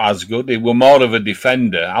just not as good. He were more of a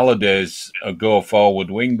defender. Halliday's a go-forward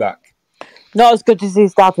wing-back. Not as good as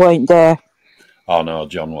his dad, weren't there? Oh, no,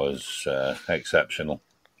 John was exceptional.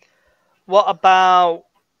 What about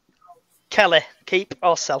Kelly? Keep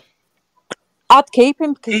or sell? I'd keep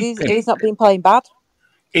him because he's not been playing bad.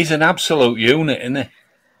 He's an absolute unit, isn't he?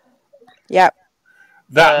 Yep.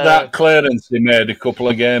 That clearance he made a couple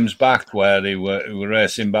of games back where he were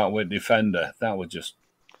racing back with defender, that was just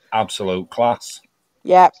absolute class.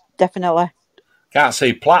 Yeah, definitely. Can't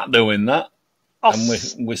see Platt doing that.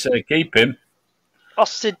 And we say keep him.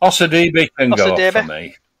 Osadebe can go for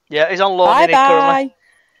me. Yeah, he's on loan currently.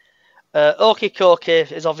 Okie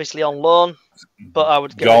Koki is obviously on loan, but I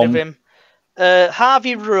would get rid of him.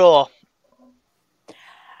 Harvey Rowe.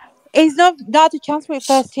 He's not had a chance with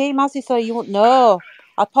first team, has he? So you won't know.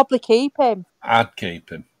 I'd probably keep him. I'd keep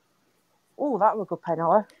him. Oh, that was a good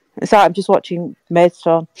penalty. It's like I'm just watching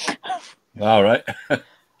Maidstone. All right.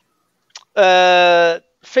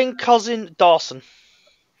 Finn Cousin Dawson.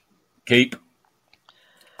 Keep.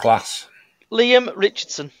 Class. Liam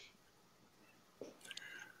Richardson.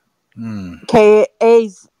 Okay,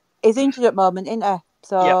 he's injured at the moment, isn't he?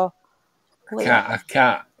 So I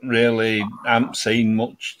can't really. I haven't seen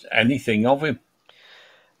much anything of him.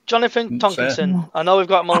 Jonathan Tonkinson. I know we've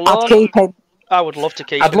got him on loan. I'd keep him. I would love to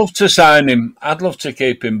keep him. I'd love to sign him. I'd love to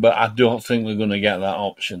keep him, but I don't think we're going to get that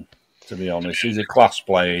option, to be honest. He's a class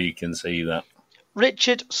player, you can see that.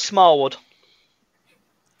 Richard Smallwood.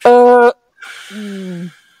 On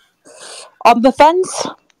the fence.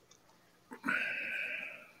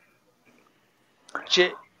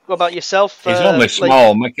 What about yourself? He's only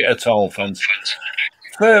small. Make it a tall fence.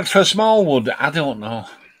 For Smallwood, I don't know.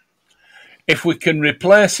 If we can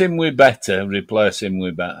replace him with better, replace him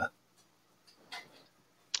with better.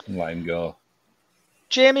 Let him go.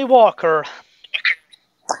 Jamie Walker.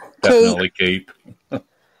 Definitely keep. We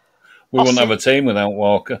wouldn't have a team without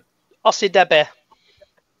Walker. Ossie Debe.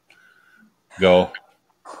 Go.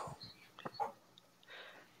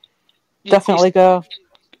 Definitely go.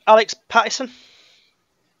 Alex Pattison.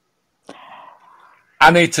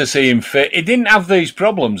 I need to see him fit. He didn't have these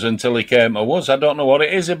problems until he came to us. I don't know what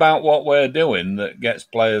it is about what we're doing that gets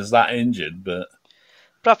players that injured, but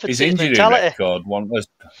Bradford his City's injury mentality. record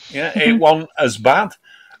it wasn't as bad.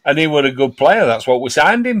 And he were a good player. That's what we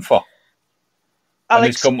signed him for. And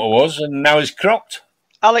he's come to us, and now he's crocked.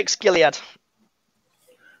 Alex Gilead.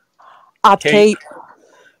 I'd keep.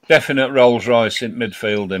 Definite Rolls Royce in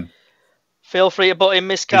midfield him. Feel free to put in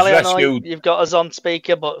Miss Kelly. I know you've got us on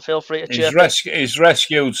speaker, but feel free to chirp He's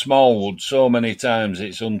rescued Smallwood so many times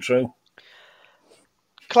it's untrue.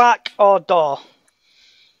 Clark or Daw?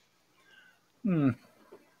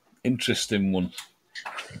 Interesting one.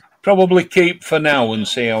 Probably keep for now and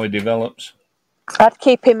see how he develops. I'd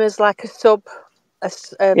keep him as like a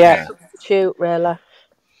substitute, really.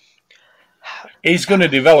 He's going to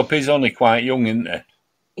develop. He's only quite young, isn't he?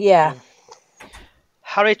 Yeah.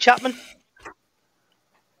 Harry Chapman?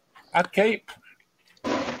 I'd keep.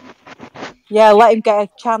 Yeah, let him get a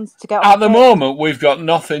chance to get on. At the moment, we've got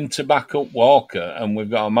nothing to back up Walker, and we've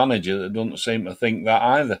got a manager that doesn't seem to think that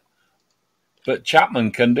either. But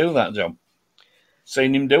Chapman can do that job.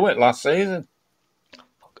 Seen him do it last season.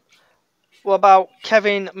 What about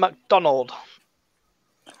Kevin McDonald?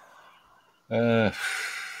 I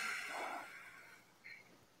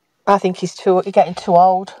think he's getting too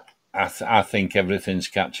old. I think everything's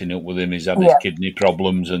catching up with him. He's had his kidney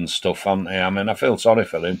problems and stuff, hasn't he? I mean, I feel sorry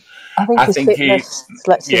for him. I think his fitness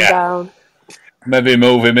lets him down. Maybe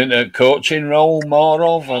move him into a coaching role more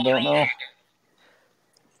of, I don't know.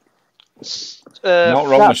 Not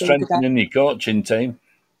wrong with strengthening your coaching team.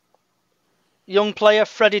 Young player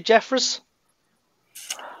Freddie Jeffers.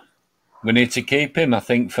 We need to keep him, I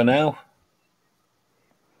think, for now.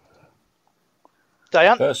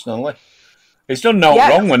 Diane? Personally. He's done no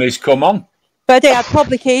wrong when he's come on. Freddie, I'd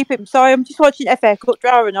probably keep him. Sorry, I'm just watching FA Cup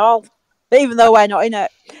draw and all. Even though we're not in it.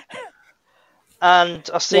 And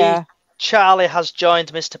I see Charlie has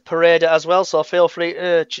joined Mr. Pareda as well, so feel free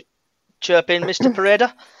to chirp in, Mr.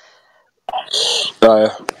 Pareda. Hey,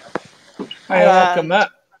 welcome,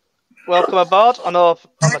 Matt. Welcome aboard. I know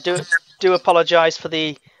I do apologise for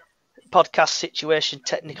the podcast situation,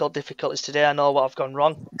 technical difficulties today. I know what I've gone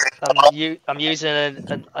wrong. I'm using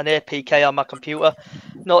an APK on my computer.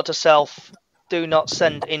 Note to self, do not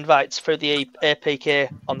send invites through the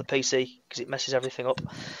APK on the PC because it messes everything up.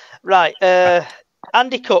 Right,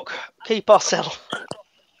 Andy Cook, keep or sell?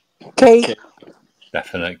 Keep.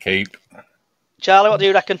 Definite keep. Charlie, what do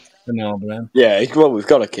you reckon? No, Brian. Yeah, well, we've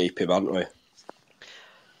got to keep him, haven't we?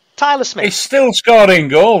 Tyler Smith. He's still scoring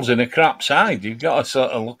goals in a crap side. You've got to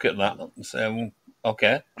sort of look at that and say, well,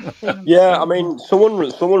 okay. Yeah, I mean, someone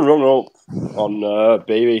rung up on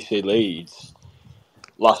BBC Leeds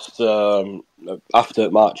last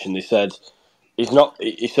after match, and they said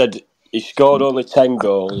He said he scored only 10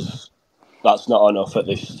 goals. That's not enough at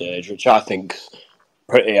this stage, which I think's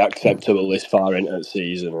pretty acceptable this far into the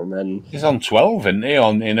season. And then he's on 12, isn't he?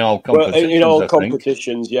 In all competitions. In all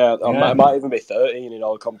competitions, yeah. It might even be 13 in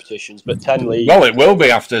all competitions, but 10 leagues. Well, it will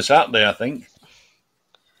be after Saturday, I think.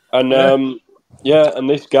 And and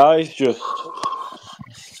this guy's just.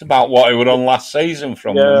 It's about what he was on last season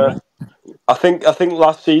from. Yeah, I think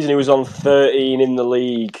last season he was on 13 in the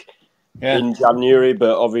league in January,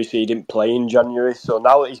 but obviously he didn't play in January. So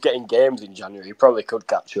now that he's getting games in January, he probably could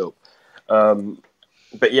catch up.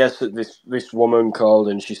 But yes, this woman called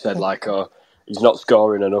and she said he's not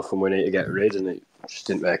scoring enough and we need to get rid, and it just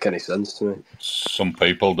didn't make any sense to me. Some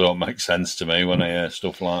people don't make sense to me when I hear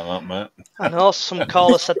stuff like that, mate. I know some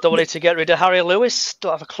callers said they wanted to get rid of Harry Lewis.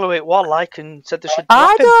 Don't have a clue it was and said they should.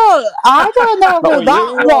 I don't know who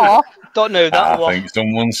that was. Don't know that one. I think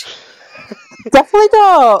someone's. Definitely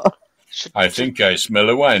don't. I think I smell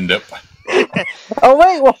a wind up. Oh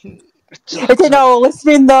wait, what? I didn't know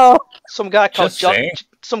listening though. Some guy called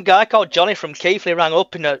Johnny from Keighley rang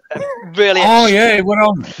up in a really. Oh yeah, he went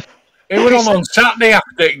on. He went on Saturday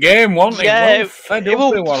after the game, wasn't he? Yeah, well fed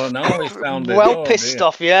up with one and all. He found well pissed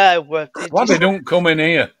off. Yeah. Why they don't come in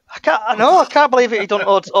here? I can't believe it. He don't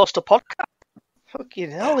host a podcast.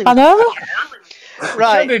 Fucking hell! I know.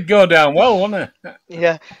 Right. It did go down well, wasn't it?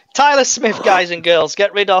 Yeah. Tyler Smith, guys and girls,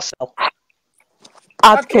 get rid or sell?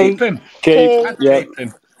 I'd keep him. Keep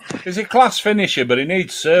him. He's a class finisher, but he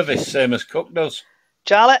needs service, same as Cook does.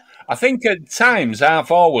 Charlotte? I think at times our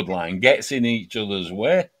forward line gets in each other's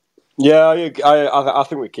way. Yeah, I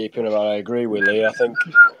think we're keeping him. I agree with Lee. I think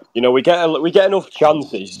we get enough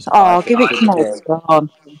chances. Oh, give it to Morgan.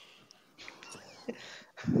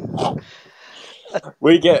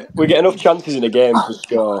 We get enough chances in a game to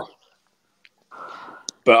score,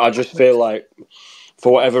 but I just feel like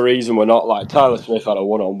for whatever reason we're not like Tyler Smith had a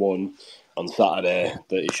 1-on-1 on Saturday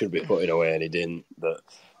that he should be putting away and he didn't. But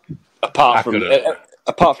apart from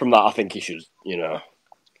that, I think he should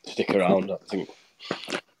stick around. I think.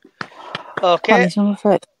 Okay. I've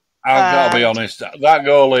got to be honest. That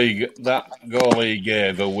goal he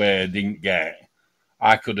gave away didn't get.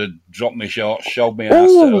 I could have dropped my shorts, shoved my ass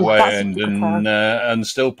away, and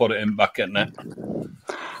still put it in back at net.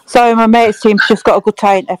 Sorry, my mate's team's just got a good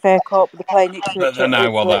tie in FA Cup. They're playing Ipswich. They're now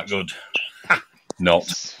well that good.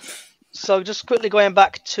 Not. So just quickly going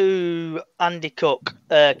back to Andy Cook,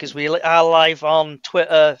 because we are live on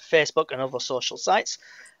Twitter, Facebook, and other social sites.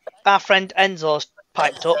 Our friend Enzo's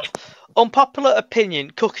piped up. Unpopular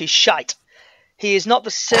opinion, Cook is shite. He is not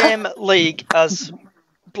the same league as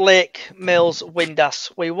Blake, Mills,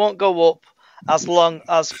 Windass. We won't go up as long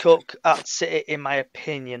as Cook at City, in my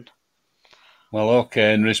opinion. Well,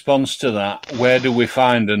 okay, in response to that, where do we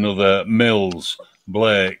find another Mills,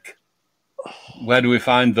 Blake? Where do we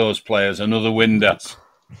find those players? Another Windass?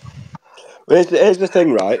 Here's the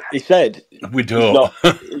thing, right? He said... We don't.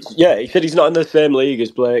 He said he's not in the same league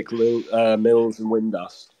as Blake, Mills and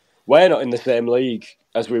Windass. We're not in the same league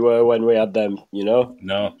as we were when we had them, No.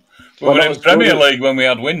 We were in Premier League when we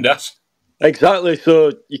had Windass. Exactly,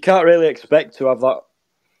 so you can't really expect to have that,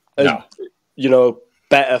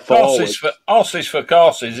 better forward. Horses for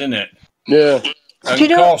courses, isn't it? Yeah.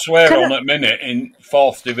 And of course we're on at minute in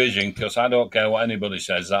 4th division, because I don't care what anybody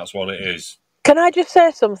says, that's what it is. Can I just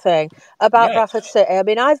say something about Bradford City? I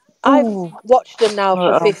mean, I've watched them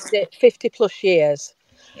now for 50 plus years,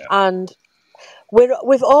 and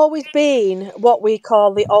we've always been what we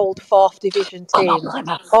call the old 4th division team,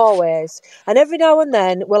 always. And every now and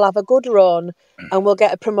then we'll have a good run and we'll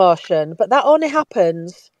get a promotion, but that only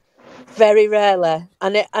happens very rarely.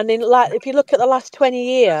 And if you look at the last 20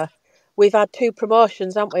 years, we've had 2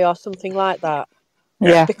 promotions, haven't we, or something like that?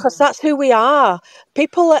 Yeah. Because that's who we are.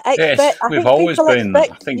 People expect... Yes, we've always been. I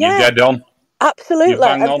think you're dead on. Absolutely.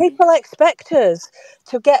 And people expect us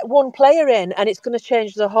to get one player in and it's going to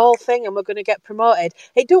change the whole thing and we're going to get promoted.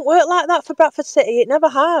 It don't work like that for Bradford City. It never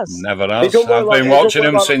has. Never has. I've been watching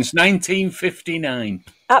them since 1959.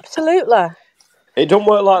 Absolutely. It don't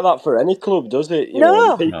work like that for any club, does it?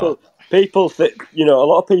 No. People think, a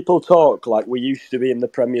lot of people talk like we used to be in the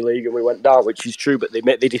Premier League and we went down, which is true, but they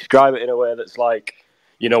describe it in a way that's like,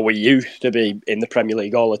 we used to be in the Premier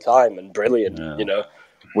League all the time and brilliant,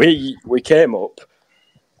 We came up,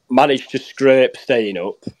 managed to scrape staying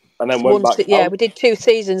up, and then went back. We did 2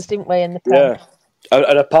 seasons, didn't we, in the Premier? Yeah,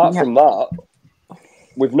 and apart from that,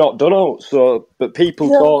 we've not done it. So, but people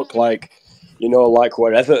talk like, like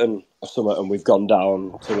we're Everton or something, and we've gone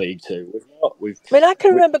down to League Two. We've not. I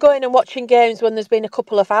can remember going and watching games when there's been a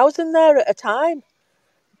couple of thousand there at a time.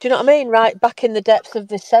 Do you know what I mean? Right back in the depths of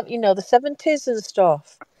the 70s and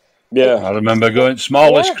stuff. Yeah, I remember going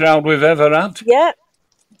smallest crowd we've ever had. Yeah.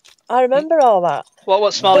 I remember all that.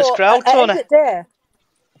 What smallest crowd, Tony?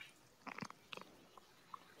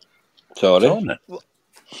 Tony?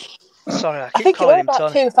 Sorry, I think it was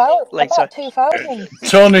about 2,000.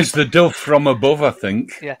 Tony's the dove from above, I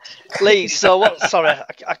think. Yeah. Lee, so what? Sorry,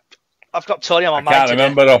 I've got Tony on my mind. I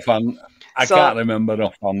can't remember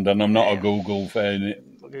offhand, and I'm not a Google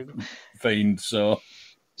fiend, so.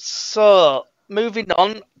 So, moving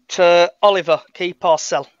on to Oliver, keep or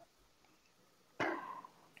sell?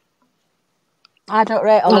 I don't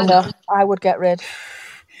rate Oliver. I would get rid.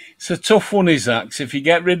 It's a tough one, Isaac. If you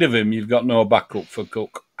get rid of him, you've got no backup for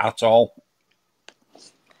Cook at all.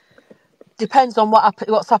 Depends on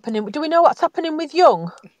what's happening. Do we know what's happening with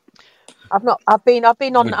Young? I've been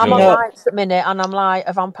on. I'm on lights at the minute, and I'm like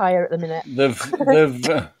a vampire at the minute.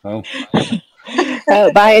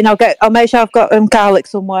 Bye, and I'll make sure I've got garlic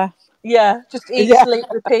somewhere. Yeah, just eat, sleep,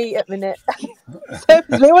 repeat at the minute. Same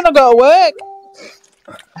as me when I go to work.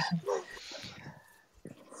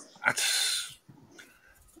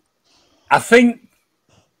 I think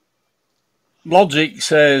logic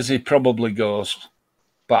says he probably goes,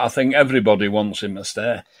 but I think everybody wants him to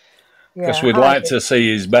stay because we'd like to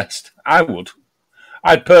see his best. I would.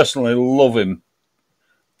 I'd personally love him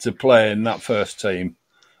to play in that first team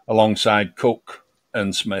alongside Cook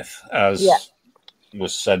and Smith, as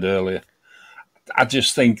was said earlier. I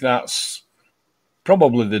just think that's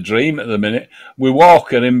probably the dream at the minute. With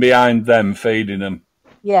Walker in behind them, feeding them.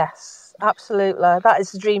 Yes, absolutely. That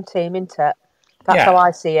is the dream team, isn't it? That's how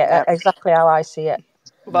I see it. Exactly how I see it.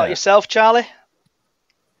 What about yourself, Charlie?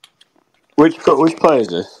 Which player is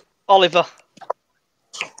this? Oliver.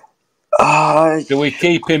 Do we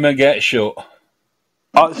keep him and get shut?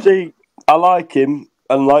 See, I like him,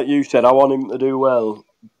 and like you said, I want him to do well,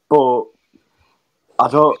 but I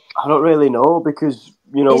don't really know because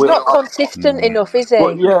he's not consistent enough, is he?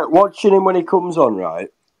 Well, yeah, watching him when he comes on, right?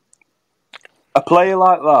 A player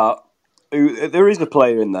like that, there is a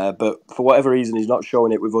player in there, but for whatever reason, he's not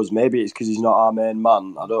showing it with us. Maybe it's because he's not our main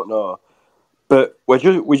man. I don't know. But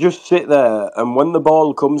we just sit there, and when the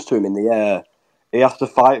ball comes to him in the air, he has to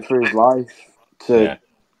fight for his life to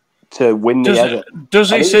win the header.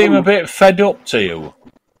 Does he seem a bit fed up to you?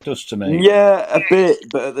 Just to me. Yeah, a bit,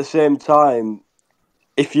 but at the same time,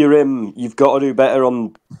 if you're him, you've got to do better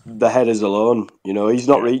on the headers alone. He's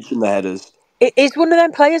not reaching the headers. He's one of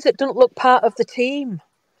them players that doesn't look part of the team.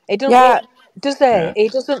 He doesn't look, does he? Yeah. He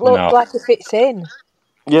doesn't look like he fits in.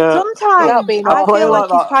 Yeah. Sometimes I feel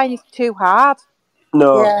like he's trying too hard.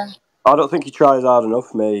 No, I don't think he tries hard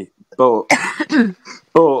enough, mate. But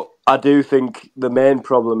I do think the main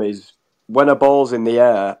problem is when a ball's in the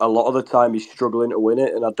air, a lot of the time he's struggling to win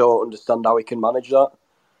it, and I don't understand how he can manage that.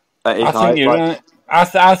 I think you're right.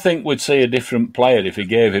 I think we'd see a different player if he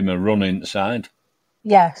gave him a run inside.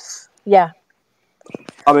 Yes. Yeah.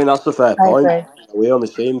 I mean, that's a fair point. We only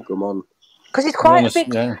see him come on. Because he's quite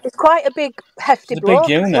a big, hefty bloke.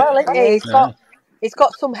 Big unit. Well, isn't he? He's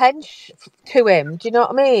got some hench to him. Do you know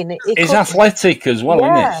what I mean? He's athletic as well,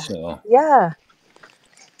 isn't he? So. Yeah.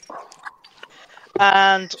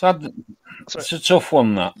 And it's a tough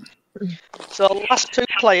one, that. So last two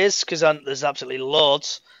players, because there's absolutely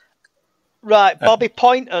loads. Right, Bobby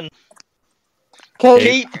Poynton.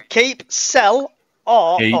 Keep, sell,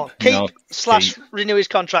 or keep / renew his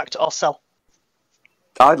contract or sell.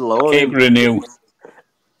 I'd loan him. Keep renew.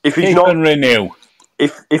 If he's not renew.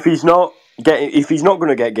 If he's not going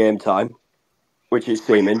to get game time, which is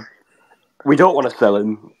seeming, we don't want to sell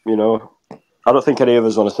him. I don't think any of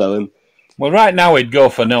us want to sell him. Well, right now he'd go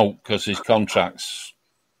for no because his contract's.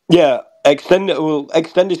 Yeah, we'll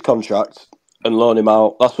extend his contract and loan him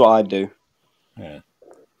out. That's what I'd do. Yeah.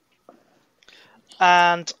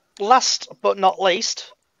 And last but not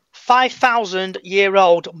least,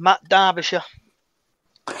 5,000-year-old Matt Derbyshire.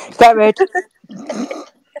 Get rid.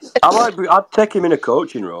 I'd take him in a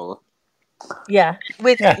coaching role. Yeah,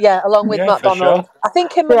 along with McDonald. Sure. I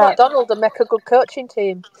think him and McDonald would make a good coaching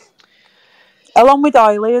team. Along with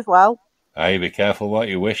Oiley as well. Hey, be careful what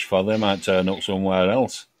you wish for. They might turn up somewhere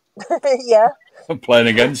else. Yeah. Playing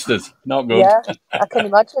against us. Not good. Yeah, I can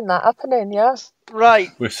imagine that happening, yes. Right.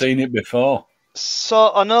 We've seen it before.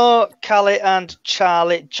 So I know Callie and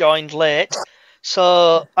Charlie joined late.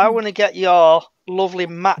 So I want to get your lovely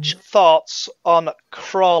match thoughts on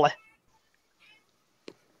Crawley.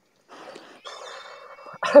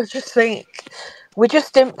 I just think we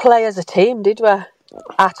just didn't play as a team, did we?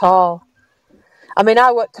 At all. I mean,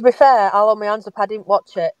 to be fair, I'll hold my hands up. I didn't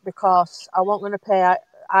watch it because I wasn't going to pay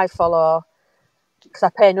iFollow because I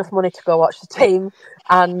pay enough money to go watch the team.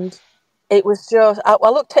 And it was just, I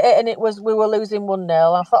looked at it and we were losing 1-0.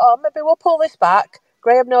 I thought, maybe we'll pull this back.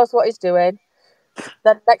 Graham knows what he's doing.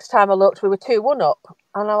 Then next time I looked, we were 2-1 up.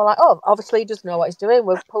 And I was like, obviously he doesn't know what he's doing.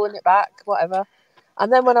 We're pulling it back, whatever.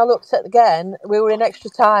 And then when I looked at it again, we were in extra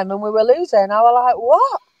time and we were losing. I was like,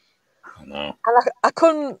 what? I know.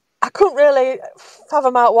 And I couldn't really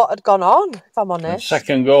fathom out what had gone on, if I'm honest. The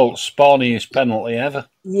second goal, spawniest penalty ever.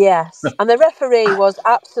 Yes. And the referee was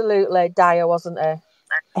absolutely dire, wasn't he?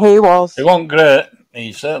 He was. He wasn't great.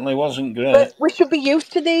 He certainly wasn't great. But we should be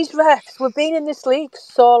used to these refs. We've been in this league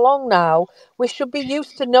so long now. We should be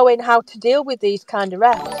used to knowing how to deal with these kind of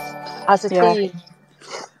refs as a team.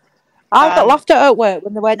 I got laughed at work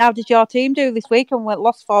when they went, how did your team do this week? And went,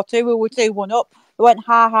 lost 4-2, we were 2-1 up. They went,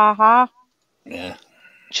 ha, ha, ha. Yeah.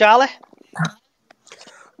 Charlie?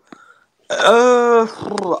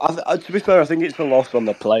 To be fair, I think it's a loss on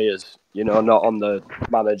the players, not on the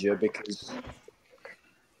manager, because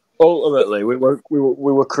ultimately we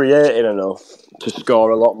were creating enough to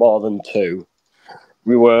score a lot more than 2.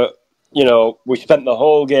 We were, we spent the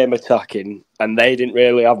whole game attacking, and they didn't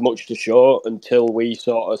really have much to show until we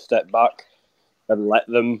sort of stepped back and let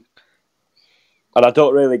them. And I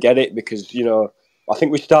don't really get it because, I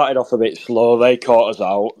think we started off a bit slow. They caught us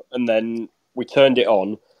out, and then we turned it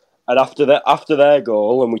on. And after their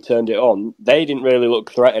goal, and we turned it on, they didn't really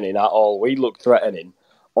look threatening at all. We looked threatening,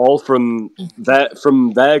 all from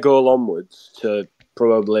their goal onwards to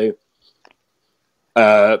probably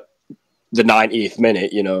the 90th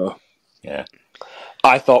minute. Yeah.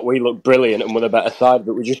 I thought we looked brilliant and were the better side,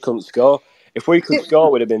 but we just couldn't score. If we could score,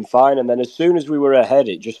 we'd have been fine. And then as soon as we were ahead,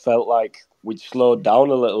 it just felt like we'd slowed down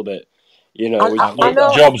a little bit. You know,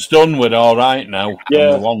 the job's done. We're all right now.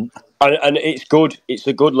 Yeah, and we want. And it's good. It's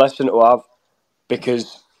a good lesson to have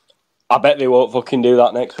because I bet they won't fucking do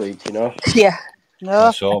that next week. You know. Yeah.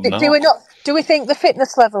 No. Do we think the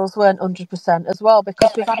fitness levels weren't 100% as well?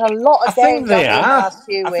 Because we've had a lot of games in the last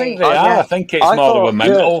few weeks. I think they are. I think it's more of a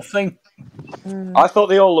mental thing. I thought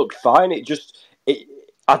they all looked fine.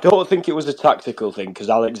 I don't think it was a tactical thing because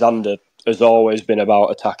Alexander has always been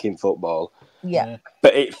about attacking football. Yeah.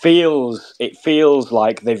 But it feels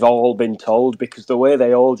like they've all been told because the way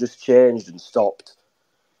they all just changed and stopped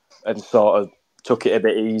and sort of took it a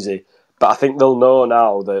bit easy. But I think they'll know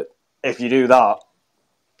now that if you do that,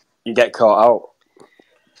 you get caught out.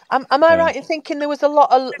 Am I right in thinking there was a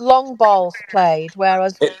lot of long balls played,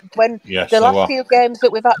 whereas the last few games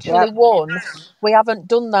that we've actually won, we haven't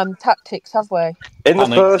done them tactics, have we? In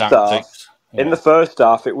the first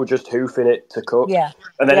half, it was just hoofing it to Cook. Yeah.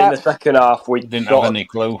 And then in the second half, we didn't have any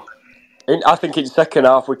clue. I think in the second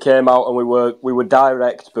half we came out and we were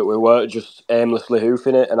direct, but we weren't just aimlessly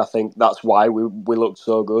hoofing it. And I think that's why we looked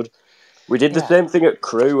so good. We did the same thing at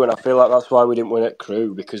Crewe, and I feel like that's why we didn't win at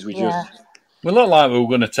Crewe because we just. We looked like we were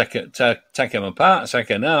going to take them apart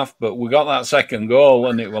second half, but we got that second goal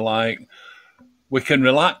and it was like, we can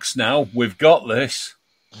relax now. We've got this.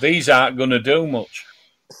 These aren't going to do much.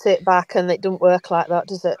 Sit back and it doesn't work like that,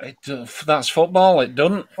 does it? That's football. It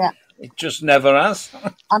doesn't. Yeah. It just never has.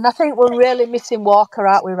 And I think we're really missing Walker,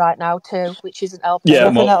 aren't we, right now too, which isn't helping. Yeah,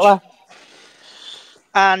 definitely.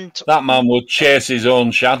 And that man would chase his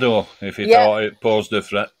own shadow if he thought it posed a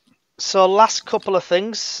threat. So last couple of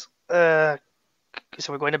things.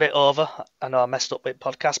 So we're going a bit over. I know I messed up with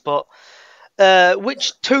podcast, but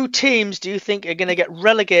which two teams do you think are going to get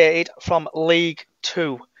relegated from League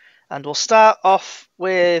Two? And we'll start off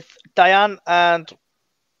with Diane and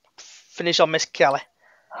finish on Miss Kelly.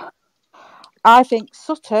 I think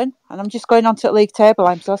Sutton, and I'm just going on to the league table.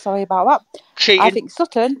 I'm so sorry about that. Cheating. I think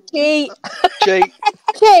Sutton. Cheat. Cheat.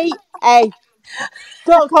 Cheat. Hey,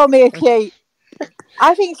 don't call me a cheat.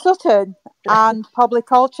 I think Sutton and probably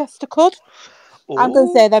Colchester could. Ooh. I'm going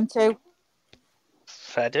to say them two.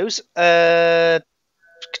 Fair dues.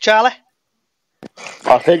 Charlie?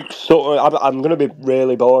 I think Sutton. I'm going to be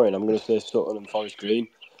really boring. I'm going to say Sutton and Forest Green.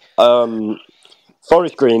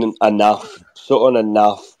 Forest Green and Naff. Sutton and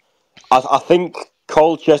Naff. I think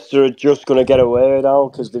Colchester are just going to get away now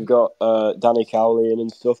because they've got Danny Cowley in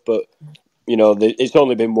and stuff. But, you know, it's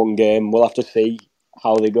only been one game. We'll have to see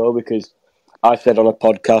how they go because I said on a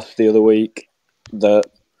podcast the other week that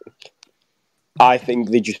I think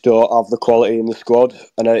they just don't have the quality in the squad.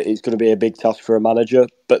 And it's going to be a big task for a manager.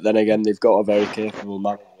 But then again, they've got a very capable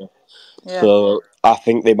manager. Yeah. So I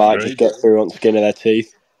think they might just get through on the skin of their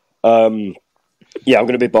teeth. Yeah, I'm going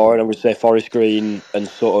to be boring. I'm going to say Forest Green and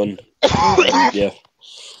Sutton. Yeah.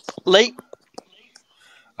 Lee?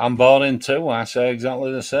 I'm boring too. I say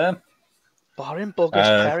exactly the same. Boring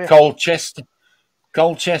buggers,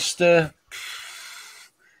 Colchester.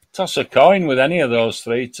 Toss a coin with any of those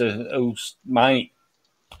three to who might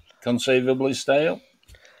conceivably stay up.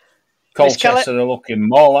 Colchester are looking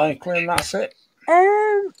more likely, and that's it.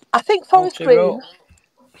 I think Forest Green.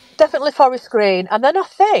 Definitely Forest Green, and then I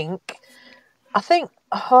think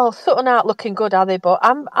Sutton aren't looking good, are they? But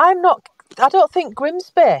I'm not. I don't think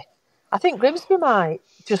Grimsby. I think Grimsby might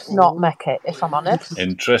just not make it, if I'm honest.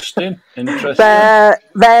 Interesting. They're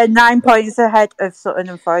 9 points ahead of Sutton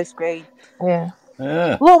and Forest Green. Yeah.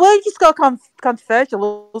 Well, we just got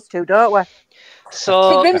controversial, those two, don't we?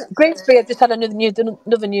 So Grimsby have just had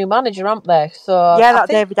another new manager, haven't they? So yeah,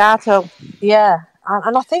 that's David Arto. Yeah,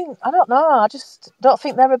 and I don't know. I just don't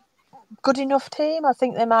think they're a good enough team. I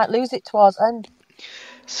think they might lose it towards the end.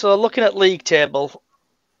 So looking at league table,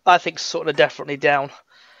 I think Sutton are definitely down.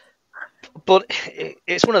 But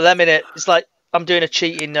it's one of them, innit? It's like I'm doing a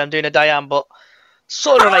cheating, I'm doing a Diane, but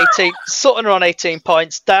Sutton are on 18. Sutton are on 18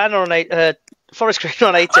 points. Diane are on Forest Green are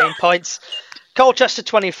on 18 points. Colchester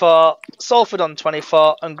 24, Salford on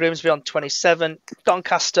 24, and Grimsby on 27.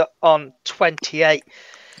 Doncaster on 28.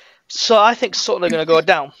 So I think Sutton are going to go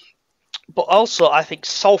down, but also I think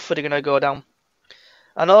Salford are going to go down.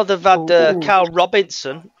 I know they've had Carl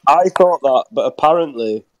Robinson. I thought that, but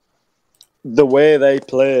apparently the way they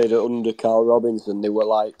played under Carl Robinson, it were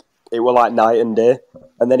like night and day.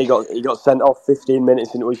 And then he got sent off 15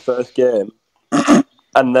 minutes into his first game,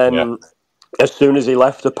 and then as soon as he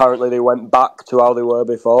left, apparently they went back to how they were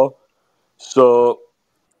before. So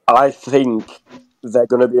I think they're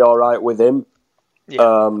going to be all right with him.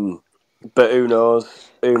 Yeah. But who knows?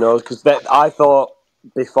 Because I thought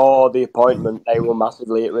before the appointment they were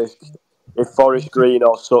massively at risk. If Forest Green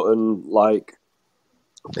or Sutton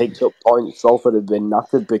picked up points, Salford had been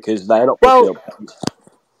knackered because they're not picking up points.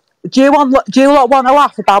 Do you want to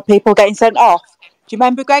laugh about people getting sent off? Do you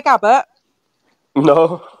remember Greg Abbott?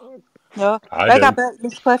 No. Greg Abbott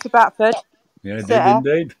used to play for Bradford. Yeah, he did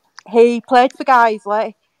indeed. He played for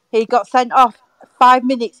Guiseley. He got sent off 5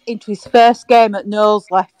 minutes into his first game at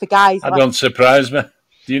Knowsley for Guiseley. That don't surprise me.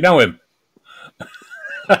 Do you know him?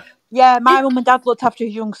 Yeah, my mum and dad looked after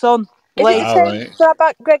his young son. Is it the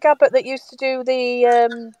same Greg Abbott that used to do the,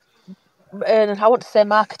 I want to say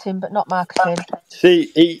marketing, but not marketing?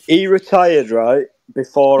 See, he retired, right,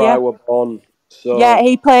 before I was born. So yeah,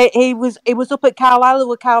 he played. He was up at Carlisle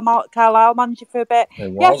with Carlisle manager for a bit.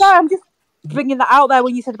 Yeah, sorry, I'm just bringing that out there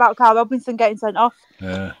when you said about Carl Robinson getting sent off.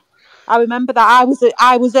 Yeah, I remember that.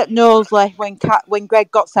 I was at Knowsley when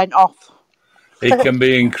Greg got sent off. He can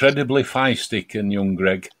be incredibly feisty, can young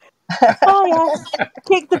Greg? Oh yes,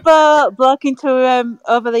 kick the bloke into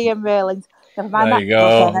over the railings. Never mind there that. You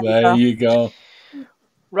go. Okay, there you go.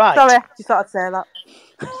 Right. Sorry, just thought I'd say that.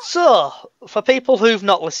 So, for people who've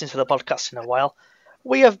not listened to the podcast in a while,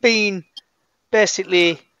 we have been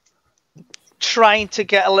basically trying to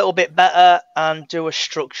get a little bit better and do a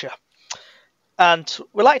structure. And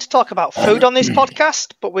we like to talk about food on this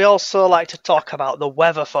podcast, but we also like to talk about the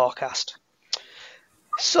weather forecast.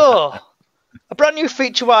 So, a brand new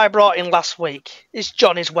feature I brought in last week is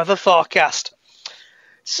Johnny's weather forecast.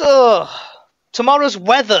 So, tomorrow's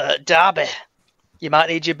weather at Derby. You might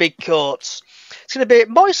need your big coats. It's going to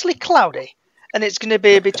be mostly cloudy, and it's going to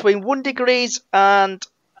be between 1 degrees and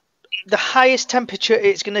the highest temperature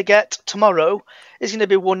it's going to get tomorrow is going to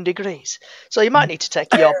be 1 degrees. So you might need to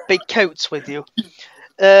take your big coats with you.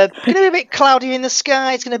 Going to be a bit cloudy in the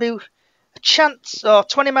sky. It's going to be a chance or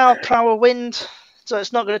 20-mile-per-hour wind, so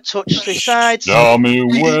it's not going to touch the sides. Stormy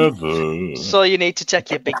weather. So you need to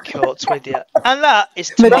take your big coats with you. And that is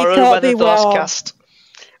tomorrow's weather forecast.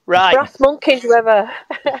 Right. Brass monkeys weather.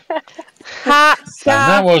 Hats, and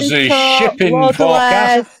that was the shipping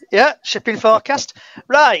forecast. Yeah, shipping forecast.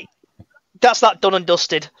 Right. That's that done and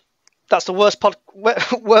dusted. That's the worst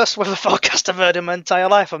weather forecast I've heard in my entire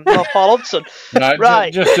life. I'm not Paul Hudson.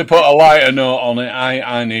 Right. Just to put a lighter note on it,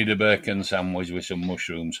 I need a bacon sandwich with some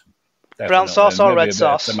mushrooms. Definitely. Brown sauce or red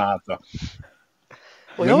sauce? Tomato.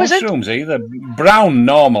 Mushrooms either. Brown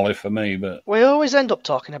normally for me, but we always end up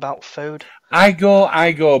talking about food. I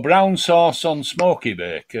go brown sauce on smoky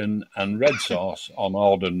bacon and red sauce on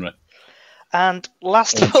ordinary. And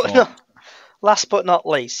last but not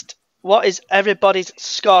least, what is everybody's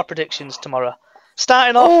score predictions tomorrow?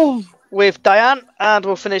 Starting off with Diane, and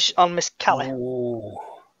we'll finish on Miss Callie.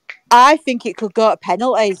 I think it could go to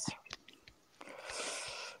penalties.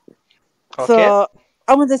 Okay. So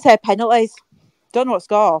I'm going to say penalties. Don't know what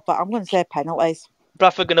score, but I'm going to say penalties.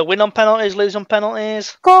 Bradford going to win on penalties, lose on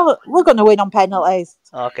penalties? We're going to win on penalties.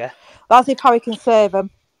 Okay. That's if Harry can save them.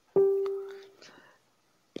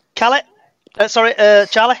 Charlie? I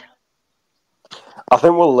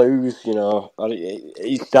think we'll lose,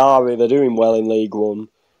 It's Derby, they're doing well in League One.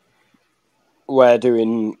 We're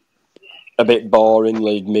doing a bit boring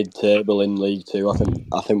mid-table in League Two.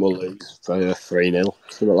 I think we'll lose for 3-0,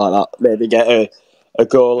 something like that. Maybe get a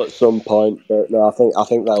goal at some point, but no, I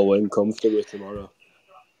think they'll win comfortably tomorrow.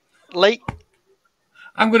 Lee?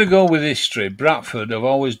 I'm going to go with history. Bradford have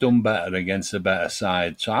always done better against a better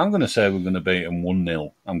side, so I'm going to say we're going to beat them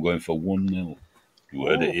 1-0. I'm going for 1-0. You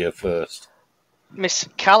heard it here first. Miss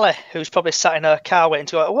Callie, who's probably sat in her car waiting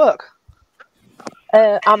to go to work.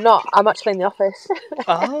 I'm not. I'm actually in the office.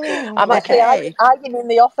 Oh, I'm actually hiding in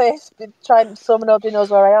the office, trying so nobody knows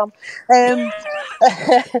where I am.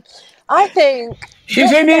 I think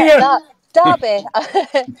she's in here.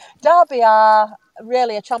 Derby are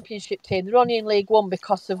really a championship team. They're only in League One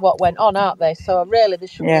because of what went on, aren't they? So really, they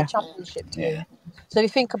should be a championship team. Yeah. So if you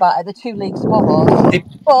think about it, they're 2 leagues above us.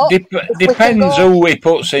 Depends who he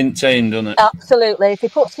puts in team, doesn't it? Absolutely. If he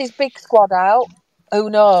puts his big squad out, who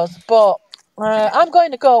knows? But I'm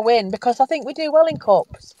going to go win because I think we do well in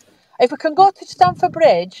cups. If we can go to Stamford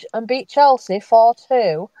Bridge and beat Chelsea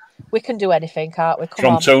 4-2, we can do anything, can't we?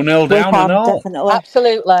 From 2-0 down and all. Definitely.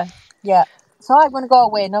 Absolutely. Yeah. So I'm going to go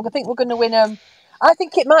win. I think we're going to win them. I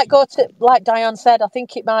think it might go to, like Diane said, I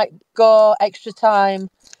think it might go extra time.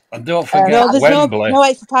 And don't forget, Wembley no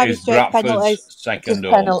extra time, is Bradford's penalties. second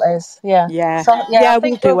home. Penalties, yeah. So, I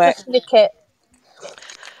think we'll just nick it.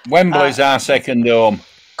 Wembley's our second home.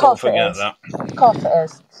 Don't forget that. Of course it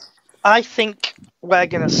is. I think we're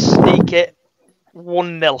going to sneak it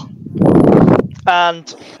 1-0.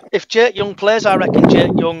 And if Jake Young plays, I reckon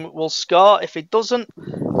Jake Young will score. If he doesn't,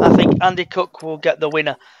 I think Andy Cook will get the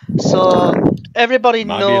winner. So everybody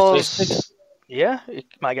knows. Yeah, you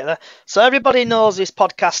might get there. So everybody knows this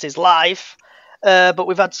podcast is live, but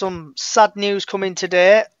we've had some sad news coming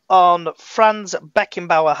today. On Franz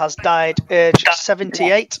Beckenbauer has died, age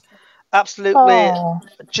 78. Absolutely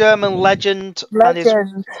German legend,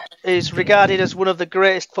 and is regarded as one of the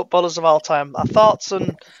greatest footballers of all time. Our thoughts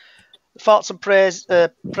and prayers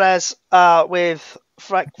are with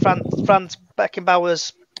Franz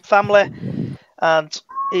Beckenbauer's family, and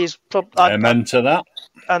he's Amen to that.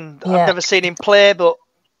 And I've never seen him play, but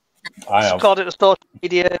I have. according to social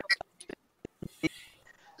media,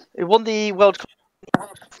 he won the World Cup.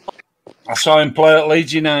 I saw him play at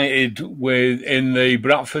Leeds United in the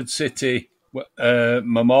Bradford City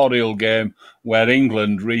memorial game where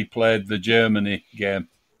England replayed the Germany game.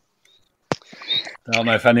 I don't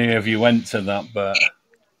know if any of you went to that, but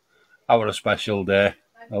our a special day.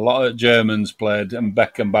 A lot of Germans played, and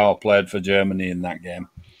Beckenbauer played for Germany in that game.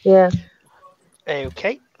 Yeah.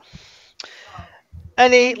 Okay.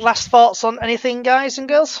 Any last thoughts on anything, guys and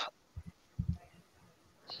girls?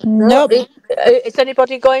 Nope. Is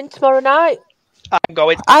anybody going tomorrow night? I'm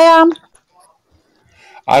going. I am.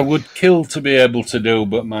 I would kill to be able to do,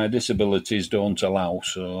 but my disabilities don't allow,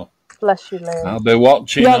 so... Bless you, Liam. I'll be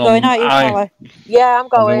watching You're on... going, aren't you, Sally? Yeah, I'm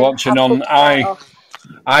going. I'll be watching on...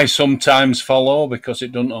 I sometimes follow because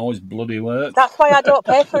it doesn't always bloody work. That's why I don't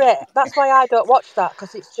pay for it. That's why I don't watch that,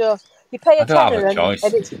 because it's just... You pay a tenner and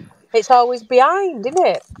it's always behind, isn't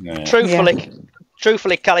it? Yeah.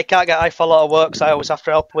 Truthfully, Callie can't get iFollow to work, so I always have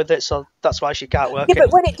to help with it, so that's why she can't work it.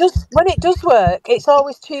 But when it does work, it's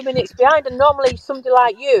always 2 minutes behind, and normally somebody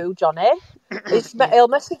like you, Johnny, he'll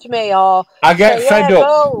message me or I get fed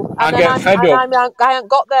up. I haven't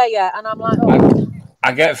got there yet, and I'm like, oh.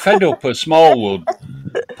 I get fed up at Smallwood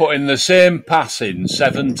putting the same pass in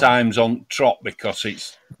 7 times on trot because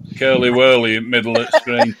it's curly-whirly in the middle of the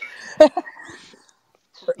screen.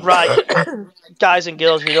 Right. Guys and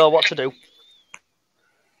girls, you know what to do.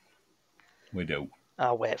 We do.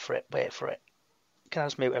 I'll wait for it. Can I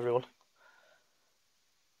just mute everyone?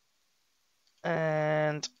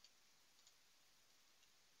 And...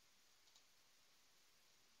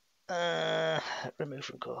 remove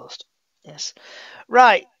from co-host. Yes.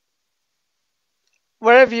 Right.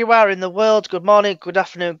 Wherever you are in the world, good morning, good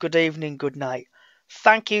afternoon, good evening, good night.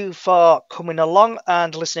 Thank you for coming along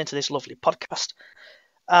and listening to this lovely podcast.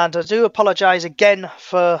 And I do apologise again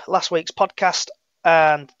for last week's podcast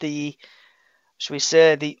and the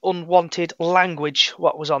unwanted language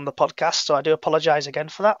what was on the podcast. So I do apologise again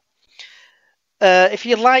for that. If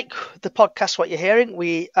you like the podcast, what you're hearing,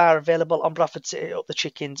 we are available on Bradford City Up the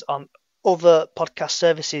Chickens on other podcast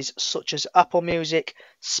services such as Apple Music,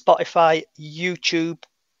 Spotify, YouTube,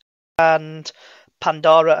 and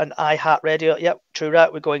Pandora and iHeartRadio. Yep, true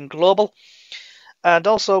right, we're going global. And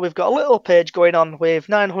also we've got a little page going on with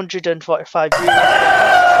 945 views. Will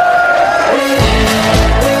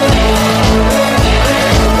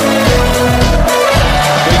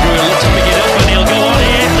look to pick it up and he'll go on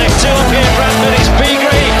here. Next 2 up here, Bradford. It's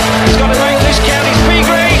Beagrie. He's got to make this count. It's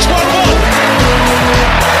Beagrie. It's 1-1.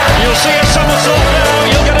 You'll see a somersault now.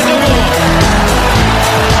 You'll get a double.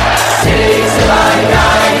 City till I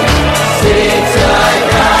die. City till I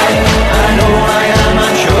die. I know I am.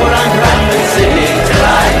 I'm sure I'm Bradford City till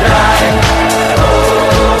I die.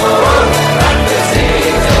 Oh, Bradford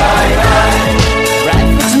City till I die.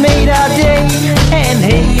 Bradford's made our day, and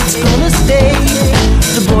hey, it's gonna stay.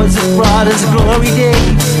 The boys have brought us glory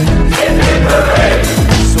days.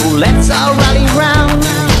 So let's all rally round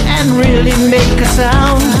and really make a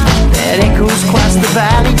sound that echoes across the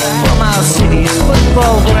valley from our city's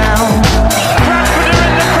football ground. Bradford are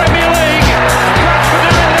in the Premier League.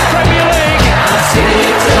 Bradford are in the Premier League. City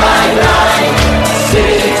till I die.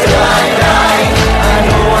 City till I die. I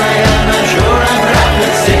know I am. I'm sure I'm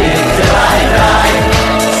Bradford City till I die.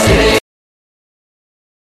 City.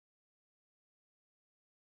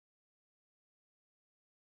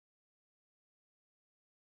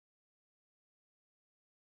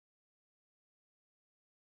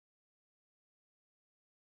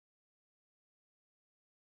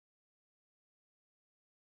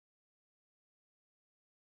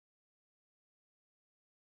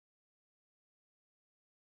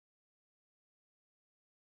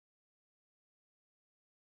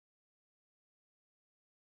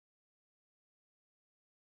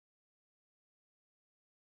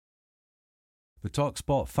 The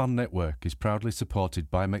TalkSport Fan Network is proudly supported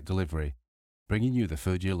by McDelivery, bringing you the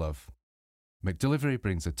food you love. McDelivery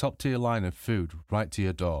brings a top-tier line of food right to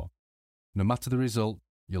your door. No matter the result,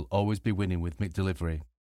 you'll always be winning with McDelivery.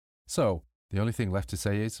 So, the only thing left to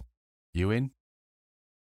say is, you in?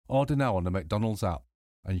 Order now on the McDonald's app,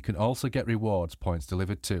 and you can also get rewards points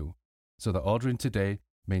delivered too. so that ordering today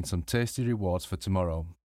means some tasty rewards for tomorrow.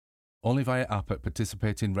 Only via app at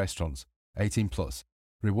participating restaurants. 18 plus.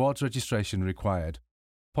 Rewards registration required.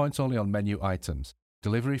 Points only on menu items.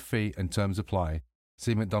 Delivery fee and terms apply.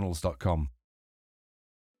 See mcdonalds.com.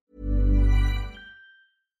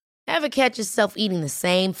 Ever catch yourself eating the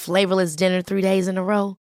same flavorless dinner 3 days in a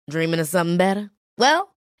row? Dreaming of something better?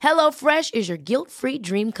 Well, HelloFresh is your guilt-free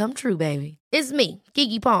dream come true, baby. It's me,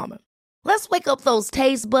 Keke Palmer. Let's wake up those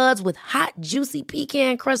taste buds with hot, juicy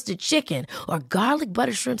pecan-crusted chicken or garlic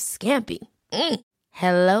butter shrimp scampi.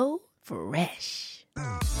 Hello Fresh.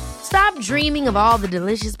 Stop dreaming of all the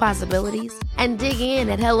delicious possibilities and dig in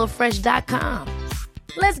at HelloFresh.com.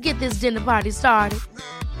 Let's get this dinner party started.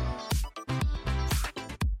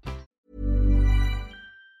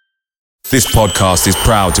 This podcast is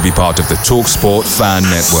proud to be part of the TalkSport Fan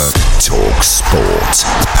Network. TalkSport.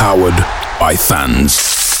 Powered by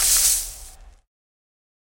fans.